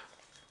 mate.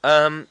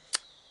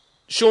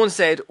 Sean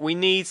said, we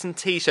need some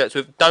t-shirts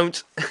with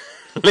don't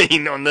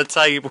lean on the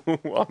table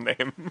on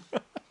them.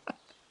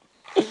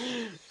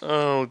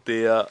 Oh,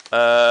 dear.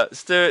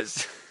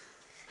 Stuart's...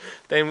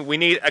 Then we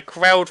need a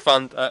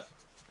crowdfund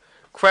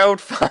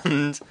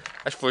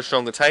for a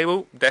stronger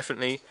table,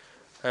 definitely.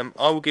 I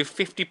will give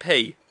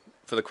 50p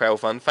for the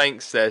crowdfund.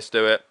 Thanks there,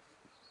 Stuart.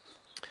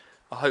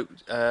 I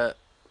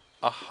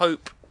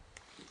hope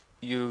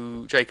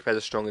you, Jacob, has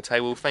a stronger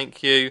table.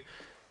 Thank you.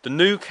 The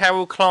new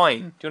Carol Klein.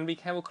 Do you want to be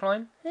Carol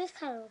Klein? Who's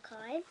Carol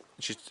Klein?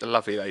 She's a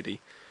lovely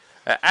lady.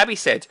 Abby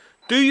said,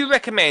 do you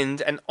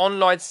recommend an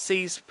online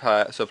seed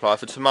supply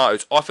for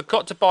tomatoes? I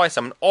forgot to buy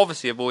some, and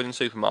obviously avoiding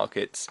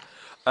supermarkets.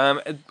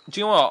 Do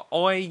you know what?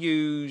 I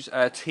use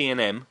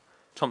T&M,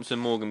 Thompson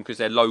Morgan, because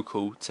they're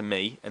local to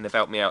me, and they've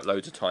helped me out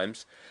loads of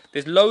times.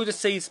 There's loads of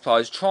seed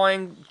supplies. Try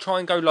and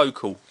go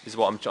local, is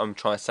what I'm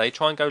trying to say.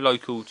 Try and go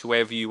local to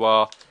wherever you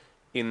are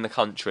in the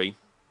country.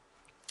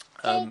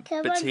 Jacob,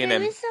 But I'm T&M,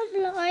 doing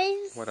some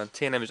lines. well done.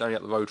 T&M is only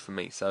up the road from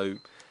me, so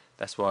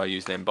that's why I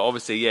use them. But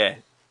obviously, yeah,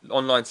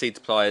 online seed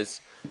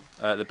suppliers,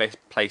 the best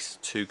place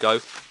to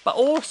go. But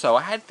also,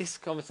 I had this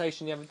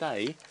conversation the other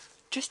day.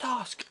 Just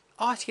ask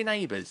your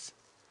neighbours.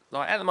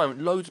 Like at the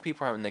moment, loads of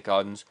people are out in their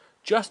gardens.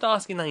 Just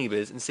ask your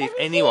neighbours and see if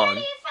anyone.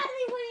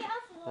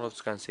 I'll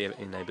just go and see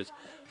any neighbours.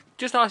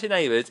 Just ask your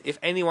neighbours if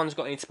anyone's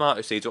got any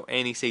tomato seeds or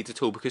any seeds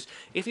at all. Because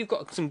if you've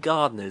got some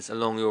gardeners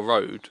along your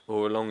road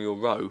or along your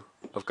row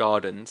of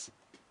gardens,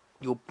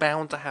 you're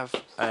bound to have.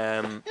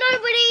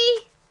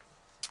 Nobody.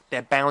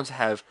 They're bound to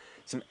have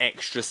some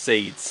extra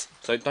seeds.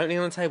 So don't lean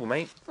on the table,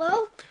 mate.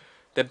 Well,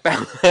 They're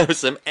bound to have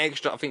some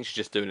extra. I think she's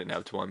just doing it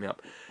now to wind me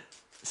up.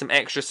 Some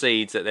extra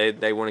seeds that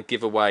they want to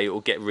give away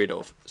or get rid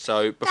of.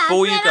 So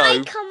before you go,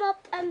 I come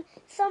up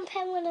some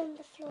penguin on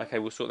the floor. okay,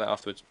 we'll sort that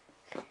afterwards.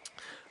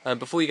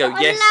 Before you go,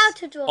 But yes, I'm allowed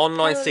to draw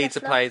online penguin on seeds the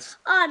are floor. players.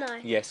 Oh no.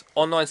 Yes,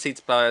 online seeds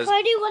players Can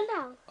I do one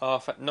now?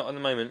 are not at the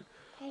moment.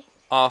 Okay.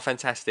 Are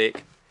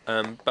fantastic.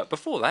 But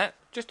before that,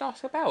 just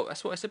ask about.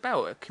 That's what it's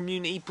about. A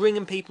community,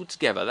 bringing people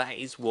together. That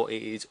is what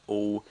it is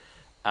all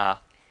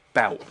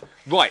about.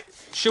 Right,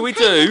 shall we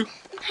do?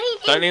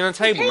 Don't lean on the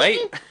table, mate.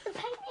 The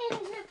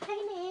painting.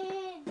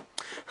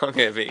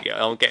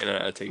 I'm getting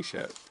a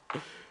t-shirt.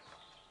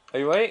 Are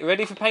you ready?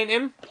 Ready for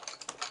painting?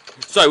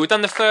 So we've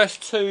done the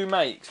first two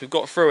makes. We've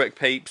got through it,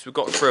 peeps. We've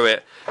got through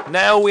it.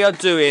 Now we are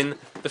doing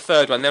the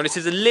third one. Now this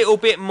is a little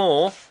bit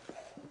more.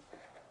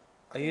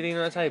 Are you leaning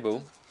on the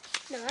table?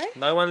 No.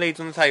 No one leads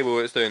on the table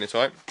that's doing this,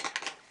 right?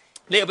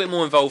 A little bit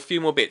more involved, a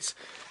few more bits.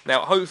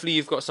 Now, hopefully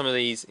you've got some of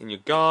these in your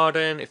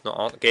garden. If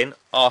not, again,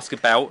 ask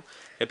about.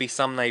 There'll be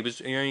some neighbours,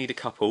 you only need a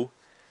couple.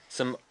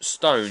 Some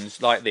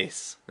stones like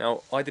this.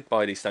 Now, I did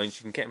buy these stones.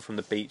 You can get them from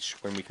the beach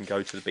when we can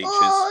go to the beaches.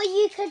 Or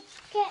you could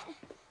get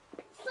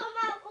some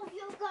out of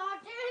your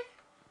garden.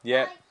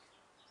 Yeah.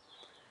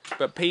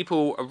 But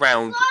people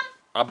around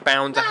are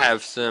bound to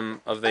have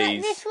some of Like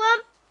these. this one.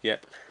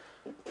 Yep.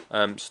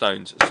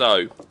 Stones.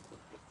 So,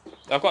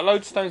 I've got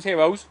loads of stones here,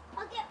 Rose.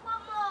 I'll get one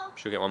more.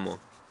 She'll get one more.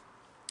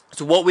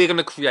 So what we're going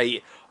to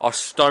create are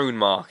stone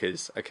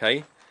markers,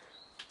 okay?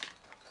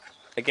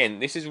 Again,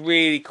 this is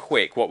really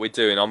quick what we're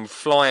doing. I'm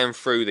flying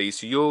through these,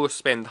 so you'll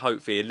spend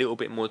hopefully a little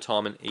bit more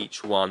time on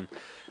each one.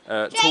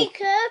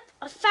 Jacob,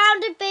 I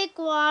found a big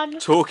one.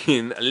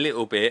 Talking a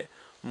little bit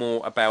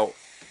more about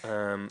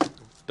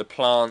the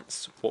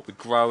plants, what we're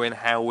growing,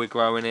 how we're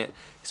growing it.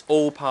 It's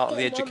all part of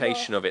the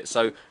education of it.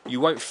 So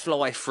you won't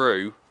fly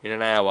through in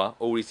an hour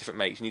all these different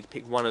makes. You need to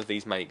pick one of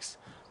these makes,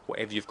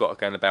 whatever you've got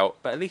going about.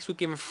 But at least we're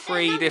given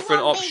three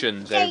different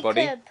options,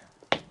 everybody. Jacob.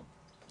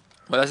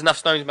 Well, there's enough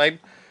stones, babe.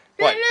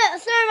 Right.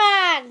 Look,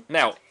 snowman.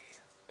 Now,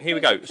 here we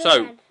go.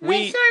 So,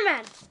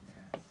 Snowman.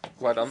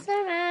 well done.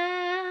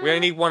 Snowman. We only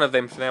need one of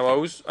them for now,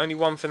 Oz. Only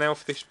one for now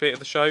for this bit of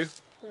the show.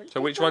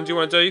 So which one do you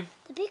want to do?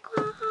 The big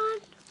one.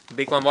 The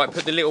big one, right,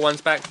 put the little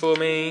ones back for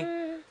me.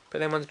 Put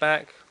them ones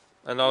back.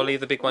 And I'll leave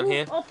the big one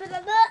here. Open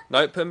them up.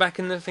 No, put them back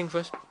in the thing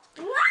first.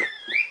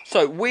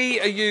 So, we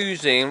are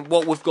using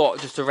what we've got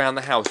just around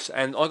the house.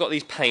 And I got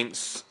these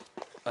paints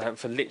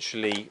for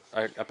literally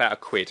about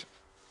 £1.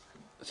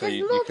 So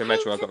you can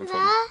imagine where I got them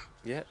from.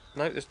 Yeah,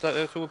 no, that's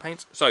all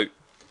paints. So,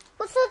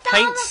 What's the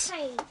paints.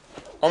 paint?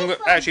 I'm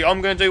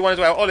going to do one as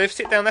well. Olive,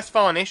 sit down. That's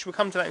varnish. We'll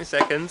come to that in a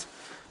second.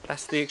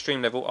 That's the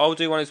extreme level. I'll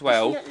do one as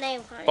well.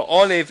 But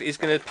Olive is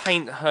going to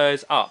paint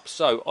hers up.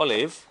 So,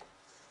 Olive,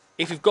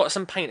 if you've got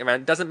some paint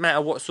around, it doesn't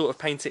matter what sort of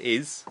paint it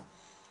is.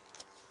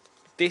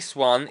 This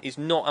one is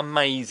not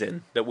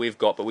amazing that we've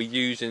got, but we're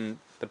using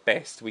the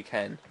best we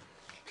can.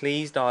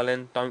 Please,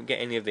 darling, don't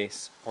get any of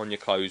this on your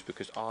clothes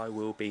because I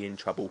will be in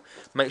trouble.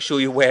 Make sure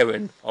you're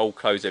wearing old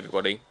clothes,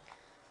 everybody.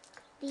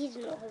 These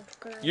are not old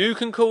clothes. You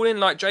can call in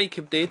like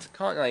Jacob did,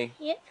 can't they?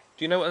 Yep.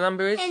 Do you know what the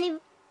number is?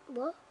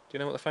 What? Do you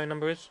know what the phone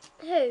number is?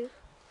 Who?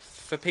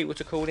 For people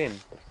to call in.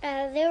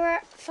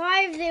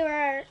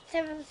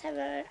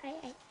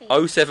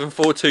 50778888.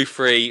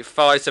 07423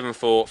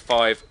 574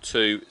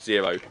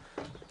 520.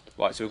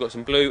 Right, so we've got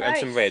some blue and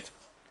some red.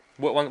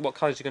 What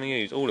colours are you going to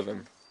use? All of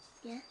them?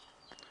 Yeah.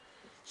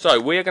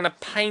 So we're going to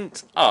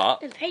paint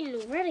up. I'm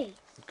painting already.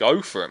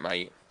 Go for it,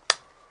 mate.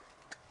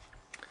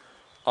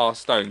 Our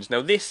stones.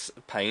 Now this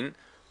paint,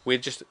 we're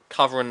just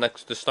covering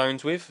the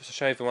stones with. So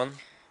show everyone.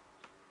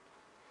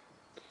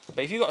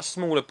 But if you've got a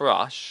smaller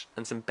brush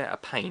and some better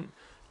paint,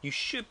 you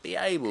should be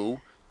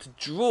able to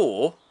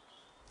draw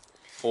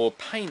or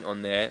paint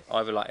on there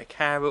either like a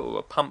carrot or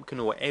a pumpkin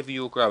or whatever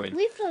you're growing.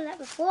 We've done that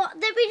before.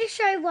 Let me just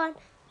show one.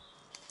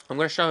 I'm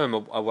going to show him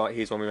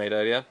here's one we made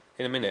earlier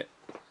in a minute.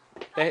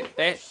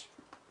 They're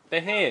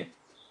here.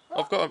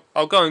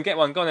 I'll go and get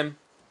one. Go on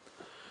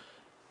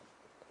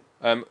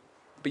then.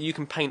 But you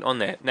can paint on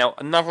there. Now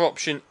another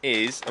option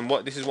is, and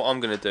this is what I'm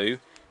going to do,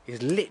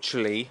 is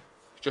literally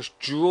just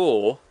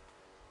draw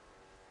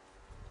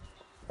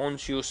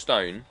onto your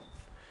stone.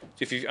 So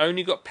if you've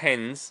only got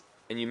pens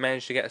and you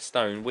manage to get a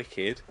stone,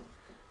 wicked,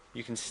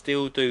 you can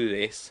still do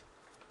this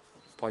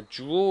by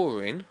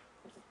drawing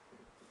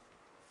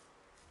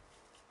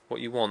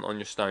what you want on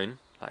your stone,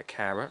 like a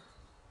carrot.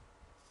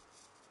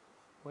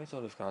 Where's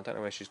Olive gone? I don't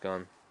know where she's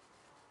gone.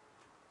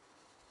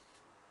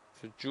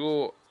 So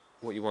draw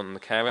what you want on the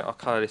carrot. I'll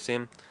colour this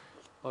in.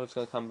 Olive's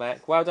going to come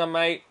back. Well done,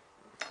 mate.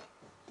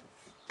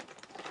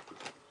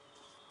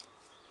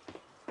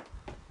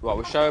 Right,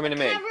 we'll show him in a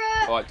minute.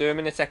 Right, do him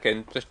in a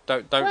second. Just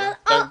don't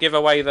give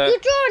away the. You're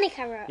drawing a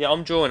carrot. Yeah,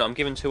 I'm drawing it. I'm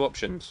giving two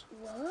options.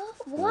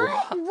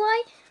 What?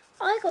 Why?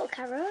 I got a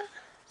carrot.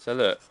 So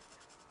look,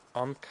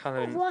 I'm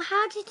colouring. Well,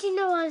 how did you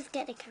know I was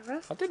getting a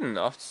carrot? I didn't.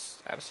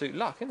 That's absolute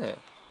luck, isn't it?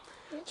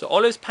 So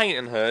Olive's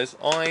painting hers.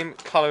 I'm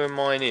colouring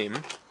mine in.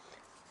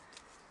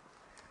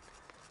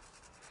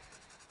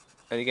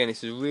 And again,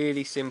 this is a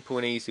really simple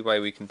and easy way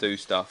we can do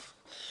stuff.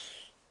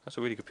 That's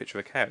a really good picture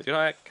of a carrot. Do you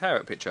like that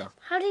carrot picture?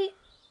 How do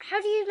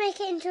you make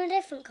it into a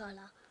different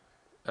colour?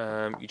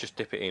 You just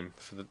dip it in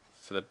for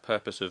the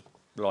purpose of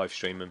live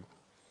streaming.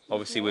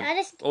 Obviously,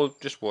 Yeah, or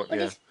just what? Or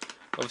Yeah. just-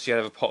 Obviously, you'd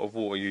have a pot of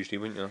water usually,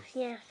 wouldn't you?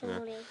 Yeah,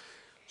 probably.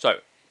 So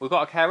we've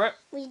got a carrot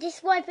We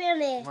just wipe it on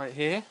there. right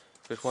here.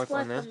 Just wipe it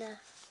on there. there.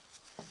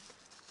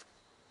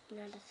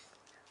 No, that's...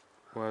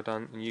 Well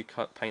done. And you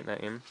paint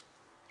that in.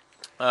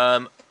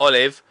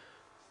 Olive,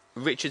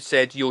 Richard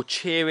said you're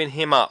cheering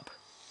him up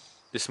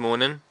this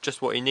morning.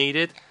 Just what he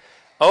needed.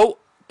 Oh,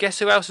 guess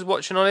who else is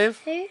watching, Olive?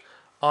 Who?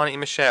 Auntie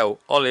Michelle.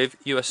 Olive,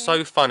 you are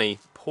so funny.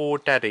 Poor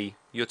Daddy,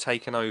 you're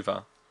taking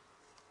over.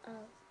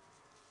 Oh.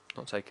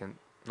 Not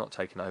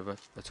taking over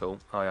at all.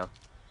 Oh yeah.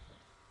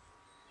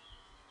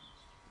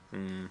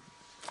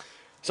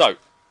 So,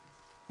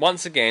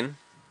 once again,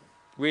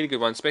 really good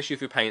one, especially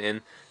if you're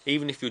painting,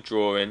 even if you're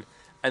drawing.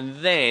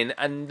 And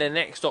the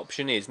next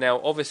option is,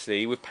 now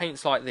obviously with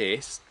paints like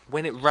this,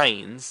 when it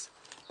rains,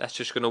 that's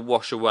just going to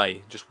wash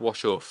away, just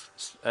wash off.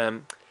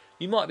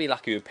 You might be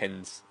lucky with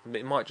pens,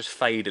 it might just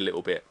fade a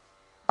little bit.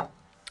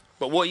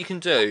 But what you can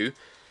do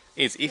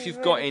is, if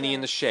you've got any in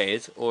the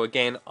shed, or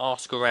again,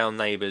 ask around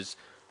neighbours,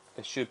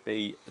 there should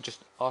be,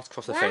 just ask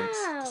across the fence.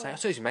 Say,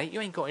 excuse me mate, you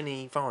ain't got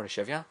any varnish,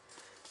 have you?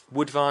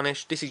 Wood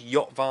varnish, this is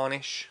yacht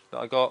varnish that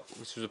I got,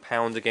 this was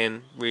 £1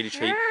 again, really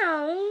cheap.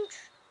 Pound?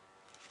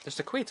 Just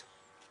 £1.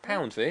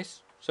 Pound for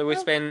this. So we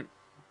spent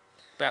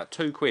about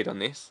 £2 on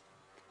this.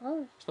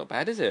 Oh, It's not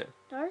bad, is it?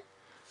 no.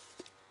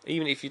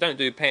 Even if you don't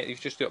do pen, if you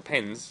just got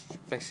pens,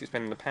 basically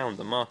spending £1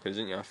 on markers,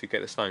 isn't you? If you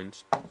get the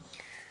stones.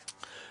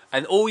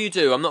 And all you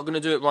do, I'm not going to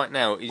do it right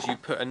now, is you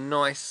put a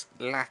nice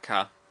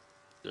lacquer.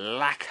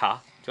 Lacquer.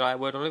 Do you like that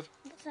word, Olive?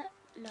 What's that?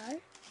 No.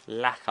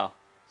 Lacquer.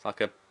 It's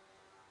like a,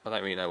 I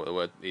don't really know what the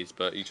word is,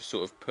 but you just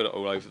sort of put it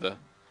all over the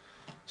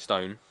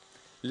stone.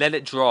 Let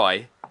it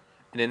dry,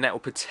 and then that will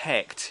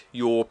protect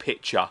your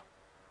picture.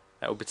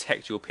 That will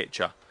protect your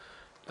picture.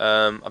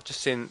 I've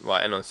just seen,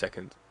 right, hang on a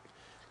second.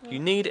 You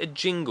need a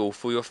jingle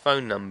for your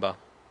phone number.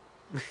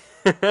 Who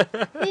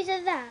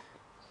said that?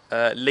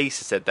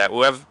 Lisa said that.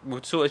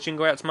 We'll sort a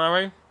jingle out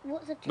tomorrow.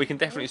 What's a We can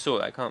definitely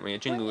sort that, can't we? A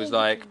jingle What is is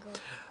like, a jingle?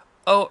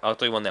 oh, I'll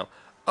do one now.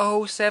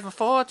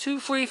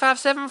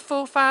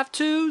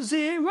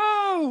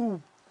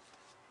 07423574520.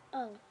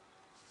 Oh,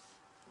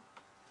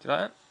 Do you like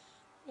that?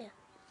 yeah.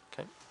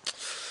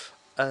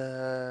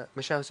 Okay.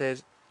 Michelle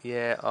says,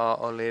 yeah,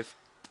 Olive.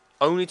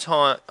 Only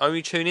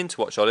tune in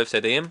to watch Olive,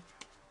 said Ian.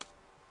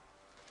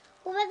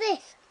 What about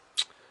this?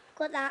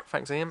 Got that.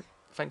 Thanks, Ian.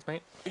 Thanks,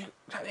 mate.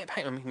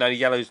 Paint on me. No, the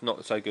yellow's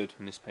not so good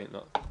in this paint,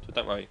 so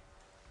don't worry.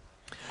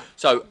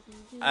 So,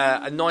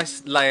 a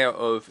nice layer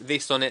of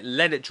this on it,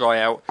 let it dry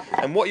out,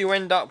 and what you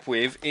end up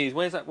with is,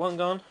 where's that one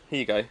gone? Here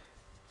you go.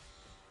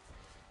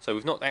 So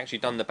we've not actually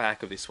done the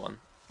back of this one,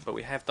 but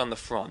we have done the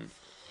front,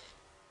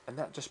 and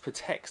that just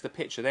protects the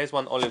picture. There's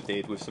one Olive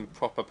did with some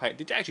proper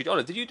paint.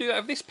 Olive, did you do that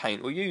with this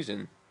paint we're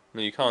using?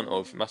 No, you can't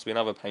have. It must be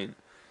another paint.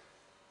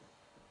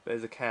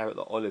 There's a carrot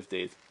that Olive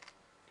did,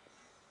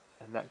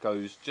 and that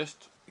goes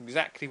just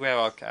exactly where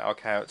our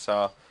carrots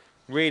are.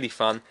 Really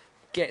fun.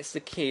 Gets the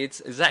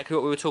kids exactly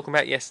what we were talking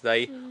about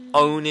yesterday,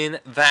 owning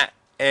that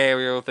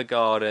area of the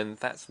garden.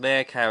 That's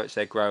their carrots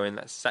they're growing.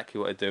 That's exactly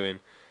what they're doing.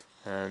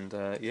 And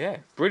yeah,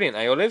 brilliant,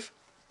 eh, Olive?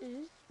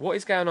 Mm-hmm. What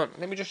is going on?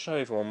 Let me just show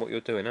everyone what you're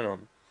doing. Hang on.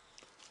 Do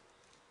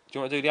you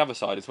want to do the other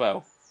side as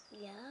well?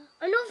 Yeah.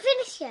 I'm not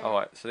finished yet.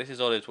 Alright, so this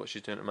is Olive, what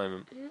she's doing at the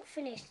moment. I'm not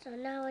finished, so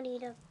now I need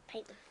to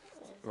paint the...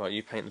 Right,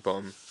 you paint the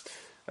bottom.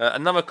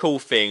 Another cool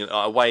thing,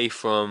 away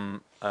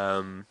from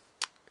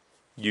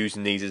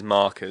using these as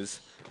markers,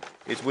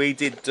 is we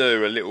did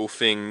do a little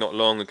thing not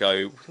long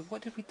ago.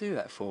 What did we do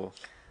that for?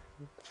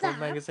 For a That?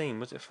 magazine?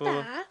 Was it for...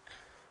 That?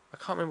 I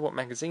can't remember what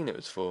magazine it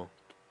was for.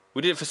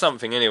 We did it for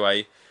something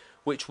anyway,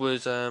 which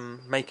was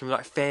making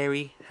like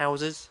fairy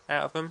houses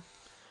out of them.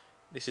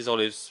 This is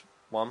Olive's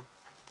one.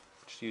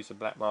 Just use a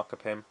black marker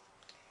pen.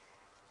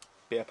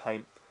 Bit of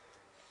paint.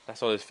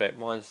 That's Olive's fit.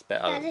 Mine's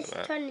better. Yeah, this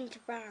is turning into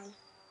brown.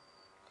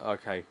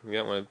 Okay, you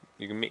don't want to.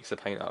 You can mix the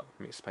paint up.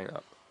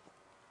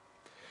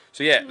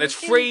 So yeah, there's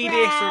Mix it 3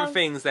 different brown.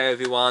 things there,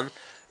 everyone,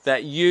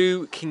 that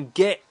you can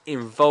get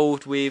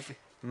involved with,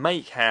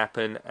 make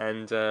happen,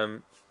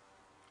 and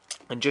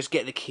just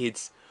get the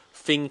kids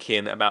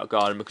thinking about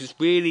gardening, because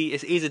really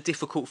it is a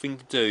difficult thing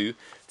to do,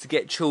 to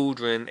get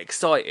children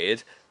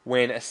excited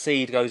when a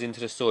seed goes into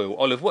the soil.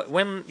 Olive,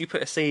 when you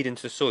put a seed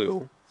into the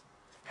soil,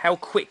 how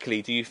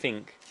quickly do you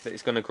think that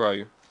it's going to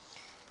grow?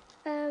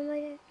 I don't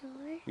know.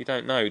 You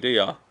don't know, do you?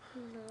 No.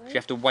 So you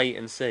have to wait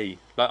and see.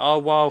 Like our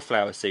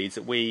wildflower seeds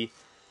that we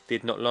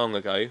did not long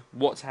ago,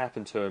 what's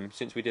happened to them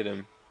since we did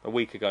them a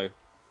week ago?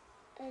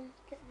 Don't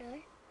know.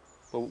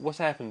 Well, what's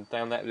happened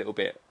down that little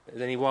bit?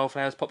 Has any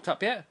wildflowers popped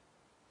up yet?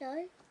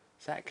 No.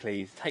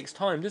 Exactly. It takes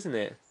time, doesn't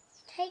it?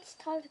 It takes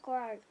time to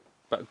grow.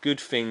 But good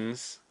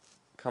things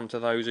come to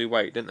those who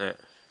wait, don't it?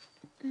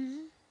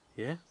 Mm-hmm.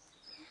 Yeah?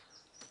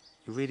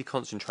 You're really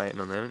concentrating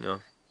on them, aren't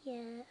you?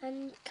 Yeah,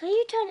 and can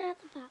you turn it at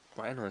the back?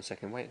 Right, hang on a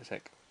second, wait a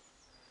sec.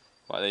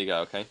 Right, there you go,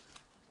 okay.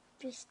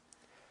 Just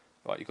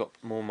Right, you've got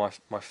more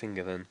my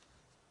finger than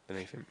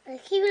anything.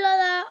 keep it like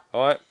that.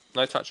 Alright,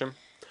 no touch them.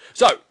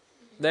 So,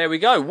 there we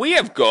go. We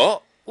did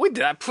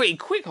that pretty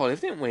quick,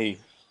 Olive, didn't we?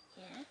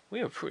 Yeah.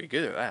 We were pretty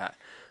good at that.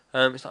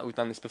 It's like we've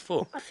done this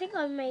before. I think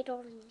I made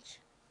orange.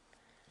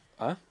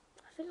 Huh?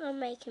 I think I'm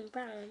making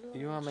brown. Orange.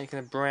 You are making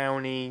a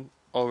brownie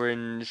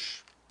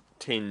orange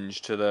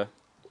tinge to the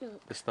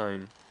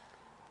stone.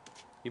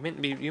 You meant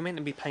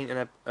to be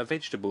painting a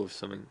vegetable of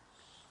something.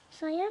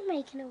 So I am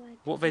making a red.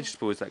 What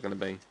vegetable is that going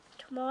to be?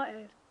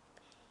 Tomato.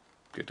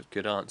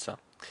 Good answer.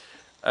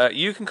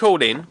 You can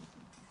call in,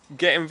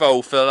 get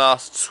involved for the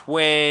last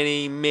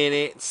 20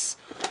 minutes.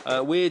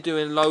 We're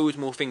doing loads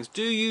more things.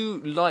 Do you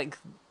like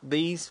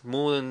these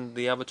more than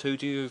the other two?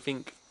 Do you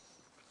think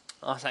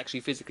us actually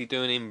physically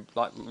doing in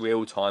like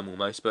real time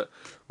almost? But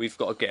we've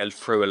got to get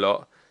through a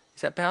lot.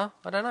 Is that better?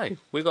 I don't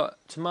know.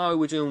 Tomorrow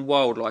we're doing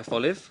wildlife,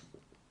 Olive.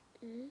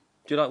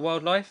 Do you like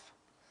wildlife?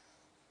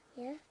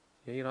 Yeah.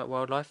 Yeah, you like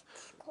wildlife?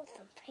 I've got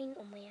some paint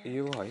on my hand. Are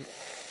you alright?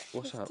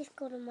 What's up? Just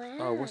got on my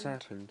hand. Oh, what's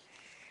happened?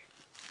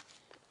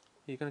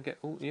 You're gonna get.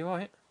 Oh, you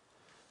alright?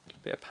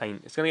 Bit of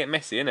paint. It's gonna get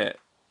messy, isn't it?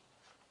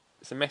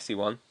 It's a messy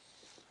one.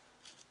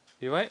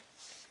 You alright?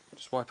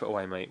 Just wipe it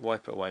away, mate.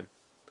 Wipe it away.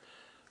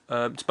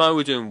 Tomorrow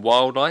we're doing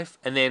wildlife,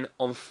 and then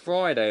on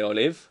Friday,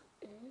 Olive,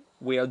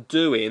 we are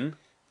doing.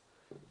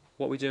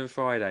 What are we doing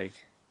Friday?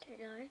 Don't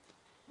know.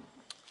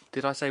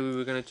 Did I say we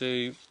were gonna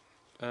do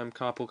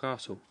Carpool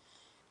Castle?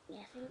 Yeah,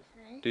 I think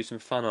so. Do some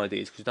fun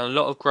ideas because we've done a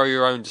lot of grow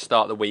your own to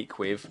start the week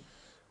with,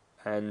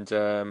 and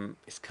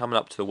it's coming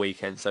up to the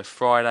weekend. So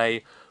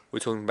Friday we're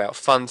talking about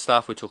fun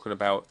stuff. We're talking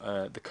about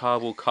the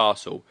Carpool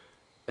Castle,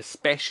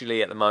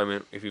 especially at the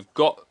moment. If you've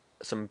got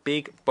some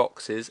big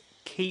boxes,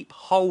 keep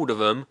hold of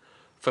them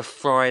for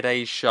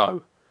Friday's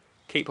show.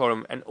 Keep hold of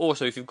them, and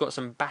also if you've got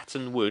some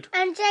batten wood.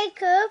 And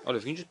Jacob.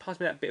 Olive, can you just pass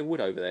me that bit of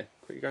wood over there?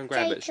 Quickly go and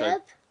grab it.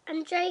 Jacob.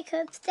 And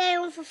Jacob, stay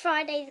on for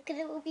Fridays because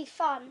it will be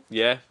fun.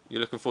 Yeah,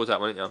 you're looking forward to that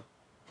one, aren't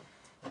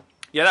you?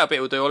 Yeah, that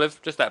bit will do,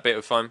 Olive. Just that bit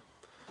of fun.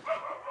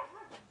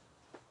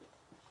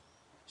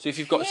 So if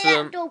you've got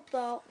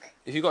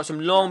some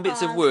long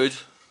bits of wood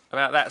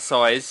about that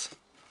size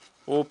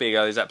or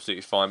bigger, is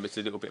absolutely fine, but it's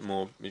a little bit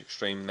more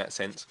extreme in that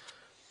sense.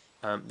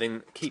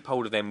 Then keep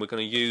hold of them. We're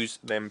going to use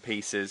them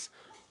pieces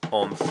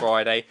on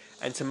Friday,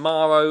 and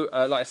tomorrow,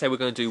 like I said, we're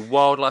going to do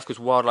wildlife because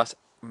wildlife's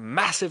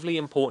massively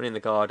important in the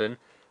garden,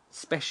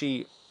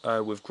 especially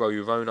with Grow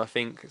Your Own. I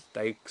think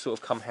they sort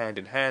of come hand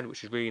in hand,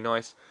 which is really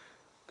nice.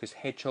 Because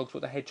hedgehogs,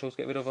 what do hedgehogs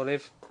get rid of,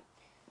 Olive?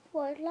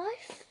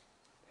 Wildlife?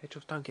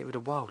 Hedgehogs don't get rid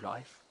of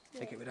wildlife.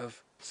 They get rid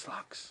of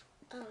slugs.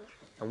 Oh.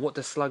 And what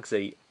do slugs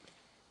eat?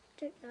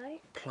 Don't know.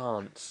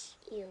 Plants.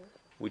 Ew.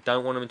 We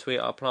don't want them to eat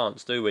our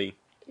plants, do we?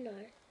 No.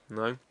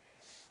 No?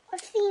 I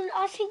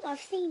think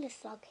I've seen a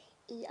slug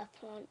eat a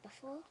plant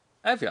before.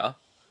 Have ya?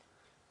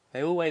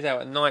 They're always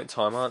out at night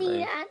time, aren't Seen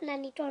they? it at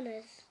Nanny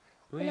Donna's.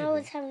 Really? When I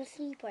was having a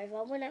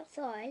sleepover, I went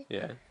outside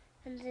Yeah.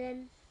 and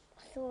then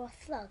I saw a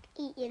slug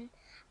eating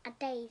a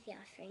daisy,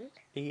 I think.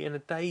 Eating a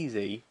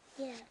daisy?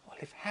 Yeah.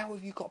 Olive, how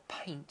have you got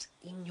paint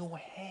in your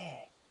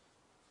hair?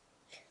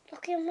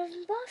 Lucky I'm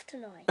having bath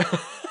tonight.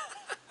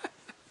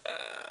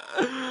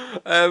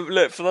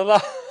 Look, for the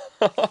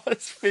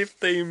last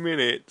 15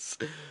 minutes,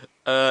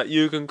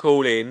 you can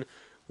call in,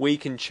 we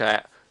can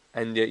chat,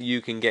 and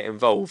you can get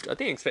involved. I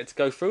didn't expect to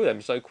go through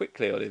them so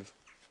quickly, Olive.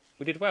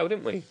 We did well,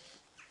 didn't we?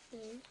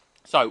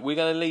 So, we're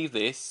going to leave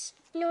this.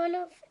 No,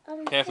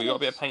 I'm Careful, finished. you got a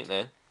bit of paint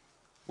there.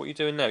 What are you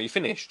doing now? You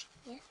finished?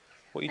 Yeah.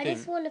 What are you I doing?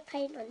 just want to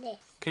paint on this.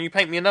 Can you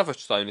paint me another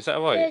stone? Is that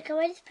alright? No, can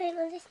I just paint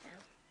on this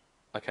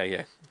now? Okay,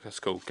 yeah, that's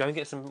cool. Go and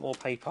get some more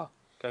paper.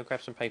 Go and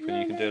grab some paper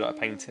and you can do like a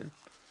painting.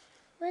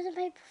 Where's the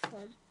paper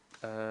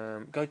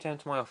from? Go down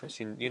to my office.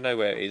 You know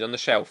where it is, on the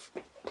shelf.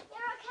 Yeah,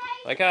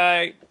 okay.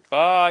 Okay,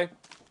 bye.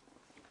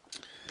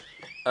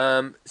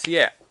 So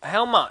yeah,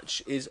 how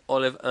much is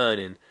Olive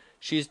earning?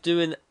 She's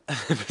doing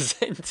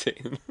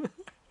presenting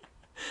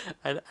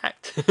and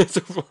acting as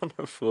a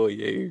runner for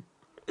you.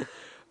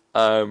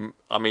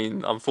 I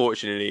mean,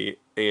 unfortunately,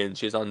 Ian,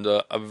 she's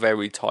under a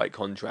very tight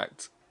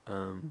contract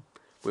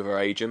with her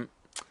agent,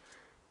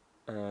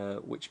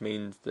 which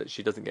means that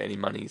she doesn't get any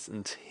monies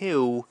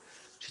until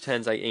she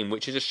turns 18,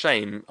 which is a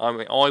shame. I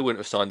mean, I wouldn't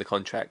have signed the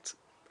contract,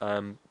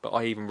 but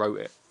I even wrote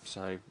it.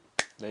 So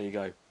there you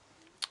go.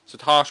 It's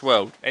a harsh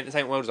world.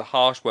 Entertainment world is a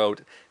harsh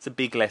world. It's a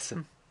big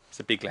lesson. It's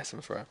a big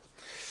lesson for her.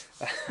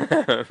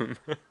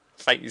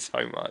 Thank you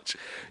so much.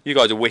 You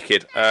guys are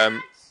wicked.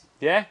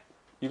 Yeah?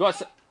 You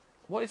guys...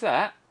 What is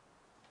that?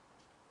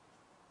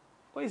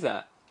 What is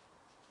that?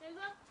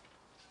 Remember?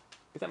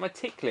 Is that my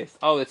tick list?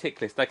 Oh, the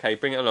tick list. Okay,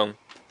 bring it along.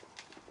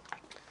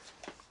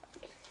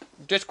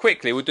 Just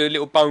quickly, we'll do a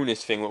little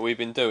bonus thing, what we've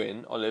been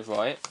doing, Olive,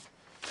 right?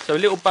 So a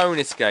little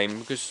bonus game,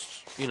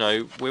 because, you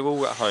know, we're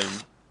all at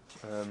home.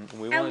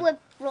 We're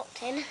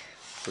locked in.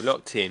 We're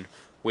locked in.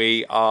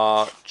 We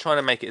are trying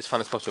to make it as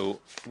fun as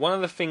possible. One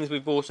of the things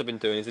we've also been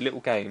doing is a little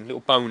game,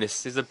 little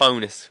bonus. This is a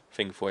bonus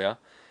thing for you.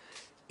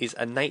 Is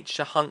a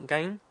nature hunt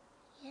game.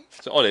 Yeah.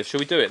 So Olive, shall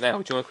we do it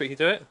now? Do you want to quickly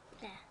do it?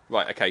 Yeah.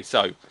 Right, okay,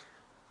 so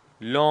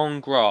long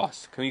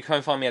grass. Can you come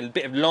and find me a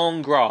bit of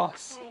long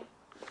grass? Okay.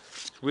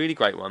 It's a really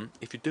great one.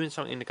 If you're doing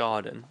something in the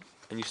garden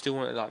and you still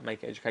want to like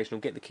make it educational,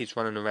 get the kids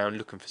running around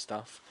looking for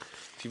stuff.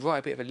 If you write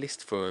a bit of a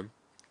list for them,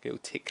 a little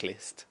tick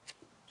list.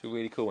 It's a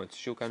really cool one. So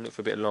she'll go and look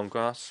for a bit of long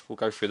grass. We'll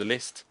go through the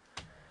list.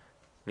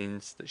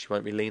 Means that she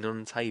won't be leaning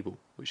on the table,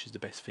 which is the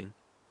best thing.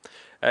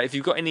 If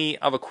you've got any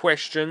other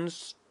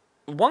questions,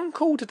 one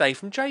call today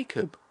from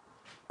Jacob.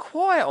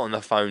 Quiet on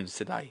the phones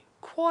today.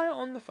 Quiet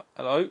on the phone.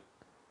 Hello.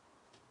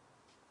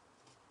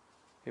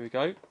 Here we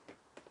go.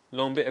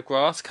 Long bit of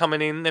grass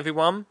coming in,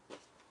 everyone.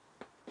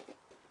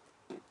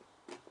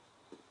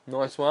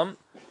 Nice one.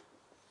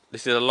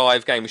 This is a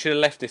live game. We should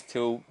have left this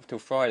till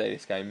Friday,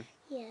 this game.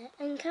 Yeah,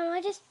 and can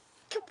I just...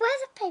 Where's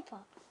the paper?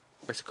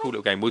 It's a cool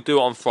little game. We'll do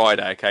it on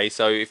Friday, okay?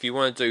 So if you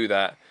want to do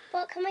that...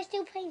 But can I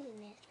still paint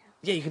in this now?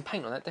 Yeah, you can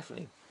paint on that,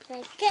 definitely.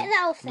 Okay, get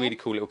that off then. Really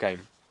cool little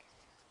game.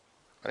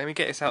 Let me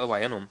get this out of the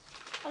way, hang on.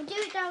 I'll do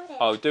it down here.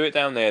 Oh, do it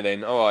down there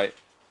then, alright.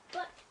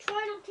 But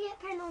try not to get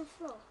paint on the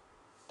floor.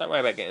 Don't worry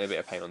about getting a bit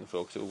of paint on the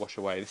floor because it will wash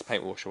away. This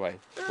paint will wash away.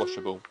 It's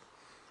washable.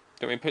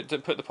 Do you want me to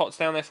put the pots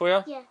down there for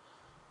you? Yeah.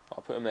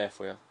 I'll put them there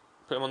for you.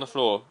 Put them on the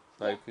floor.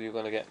 No, because you're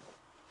going to get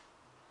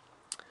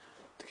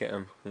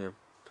them. Yeah.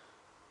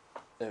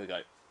 There we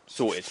go.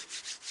 Sorted.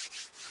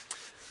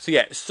 So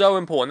yeah, so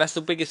important. That's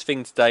the biggest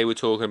thing today we're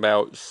talking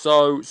about.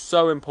 So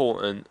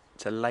important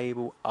to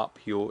label up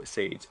your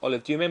seeds.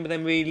 Olive, do you remember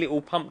them really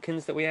little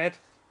pumpkins that we had?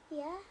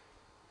 Yeah.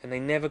 And they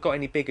never got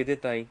any bigger,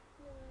 did they?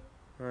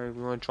 No,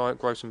 we want to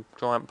grow some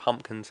giant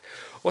pumpkins.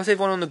 What's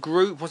everyone on the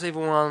group? What's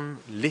everyone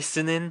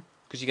listening?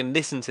 Because you can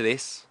listen to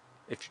this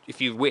if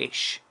you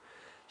wish.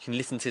 You can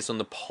listen to this on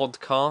the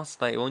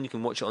podcast later on. You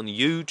can watch it on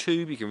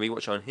YouTube. You can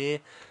rewatch it on here.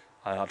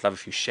 I'd love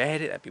if you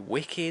shared it. That'd be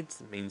wicked.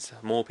 It means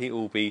more people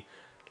will be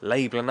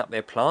labelling up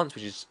their plants,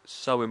 which is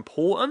so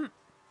important.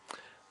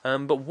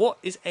 But what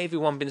has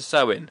everyone been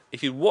sowing?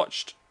 If you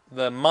watched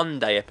the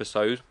Monday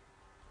episode,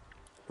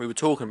 we were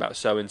talking about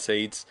sowing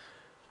seeds.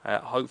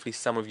 Hopefully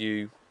some of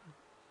you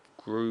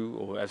grew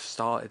or have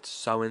started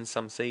sowing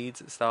some seeds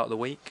at the start of the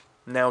week.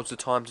 Now's the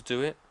time to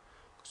do it.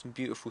 Some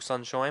beautiful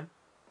sunshine.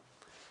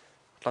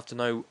 I'd love to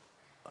know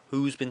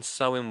who's been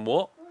sowing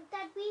what.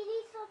 Dad, we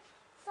need some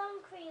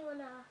sun cream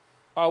on our...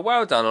 Oh,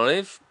 well done,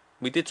 Olive.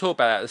 We did talk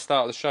about it at the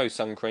start of the show,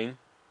 sun cream.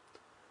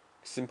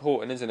 It's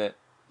important, isn't it?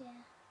 Yeah.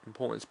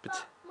 Important.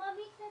 But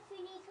Mummy says we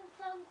need some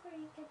sun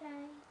cream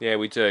today. Yeah,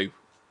 we do.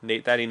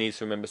 Daddy needs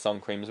to remember sun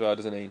cream as well,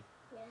 doesn't he?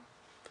 Yeah.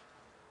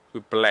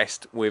 We're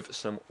blessed with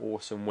some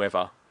awesome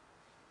weather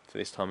for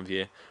this time of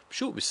year. I'm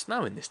sure it was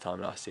snowing this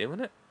time last year,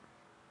 wasn't it?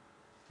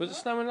 Was it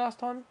snowing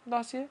last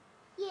year?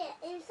 Yeah,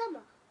 in summer.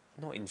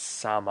 Not in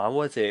summer,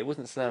 was it? It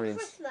wasn't snowing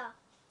Christmas.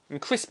 in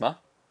Christmas.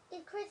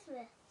 In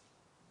Christmas.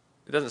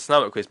 It doesn't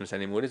snow at Christmas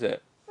anymore, does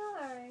it?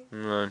 No.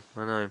 No,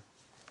 I know.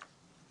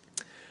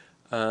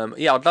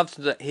 Yeah, I'd love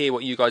to hear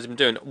what you guys have been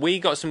doing. We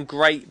got some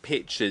great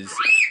pictures.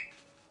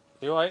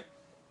 You alright?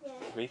 Yeah.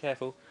 Be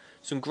careful.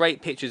 Some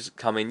great pictures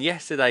coming.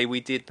 Yesterday we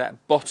did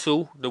that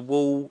bottle, the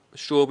wool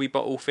strawberry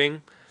bottle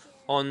thing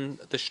on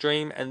the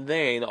stream, and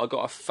then I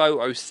got a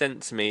photo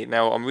sent to me.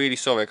 Now I'm really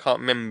sorry, I can't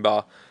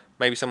remember.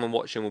 Maybe someone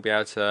watching will be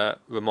able to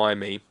remind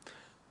me.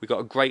 We got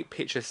a great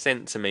picture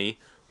sent to me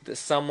that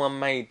someone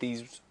made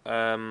these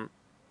out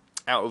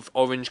of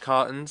orange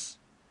cartons.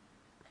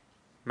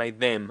 Made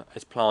them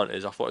as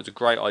planters. I thought it was a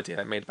great idea.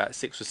 They made about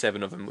 6 or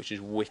 7 of them, which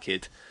is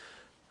wicked.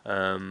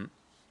 So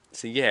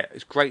yeah,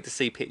 it's great to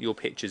see your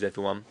pictures,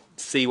 everyone.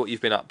 See what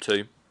you've been up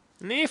to.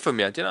 And hear from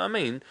you, do you know what I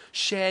mean?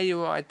 Share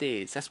your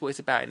ideas. That's what it's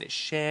about, isn't it?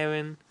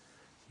 Sharing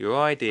your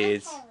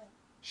ideas.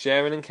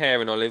 Sharing and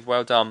caring, Olive.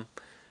 Well done.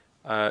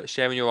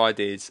 Sharing your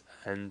ideas.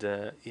 And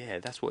yeah,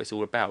 that's what it's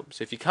all about.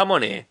 So if you come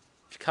on here,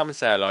 if you come and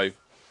say hello,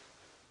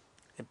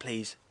 then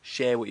please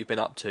share what you've been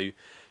up to.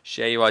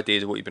 Share your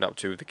ideas of what you've been up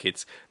to with the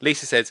kids.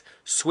 Lisa says,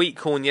 sweet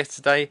corn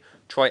yesterday.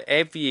 Try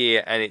every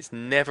year and it's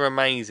never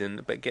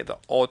amazing, but get the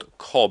odd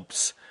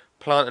cobs.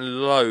 Planting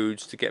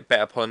loads to get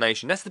better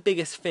pollination. That's the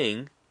biggest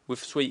thing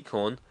with sweet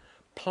corn.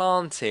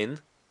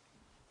 Planting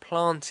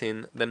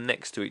them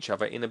next to each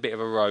other in a bit of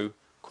a row.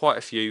 Quite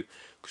a few.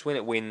 Because when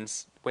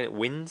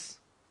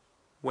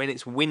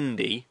it's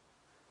windy,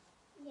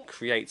 Yeah.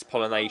 creates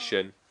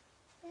pollination.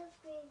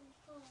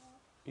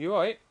 You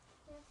alright?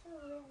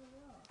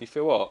 You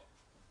feel what?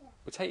 Yeah.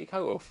 We'll take your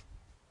coat off.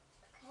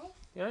 Okay.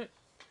 You alright?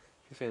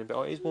 You're feeling a bit.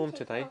 Oh, it's warm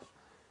today.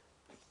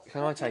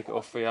 Can I take it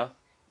off for you?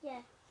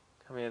 Yeah.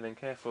 Come here then,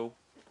 careful.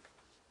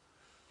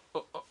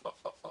 Oh.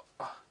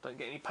 Don't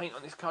get any paint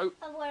on this coat.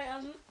 Oh, wait,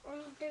 I'm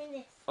doing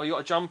this. Oh, you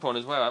got a jumper on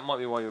as well. That might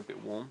be why you're a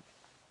bit warm.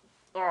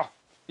 Oh,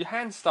 your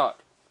hand's stuck.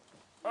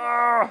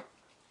 Oh,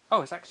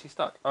 it's actually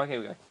stuck. Oh,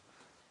 here we go.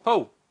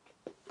 Pull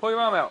your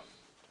arm out.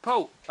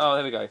 Pull. Oh,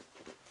 there we go.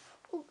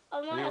 Ooh, I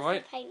might you have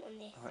alright? some paint on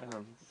this. Right, hang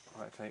on.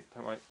 Right, okay,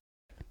 don't worry.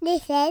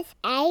 This is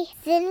a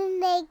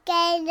Cindy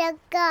Gainer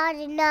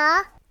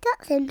Gardener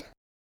Dachshund.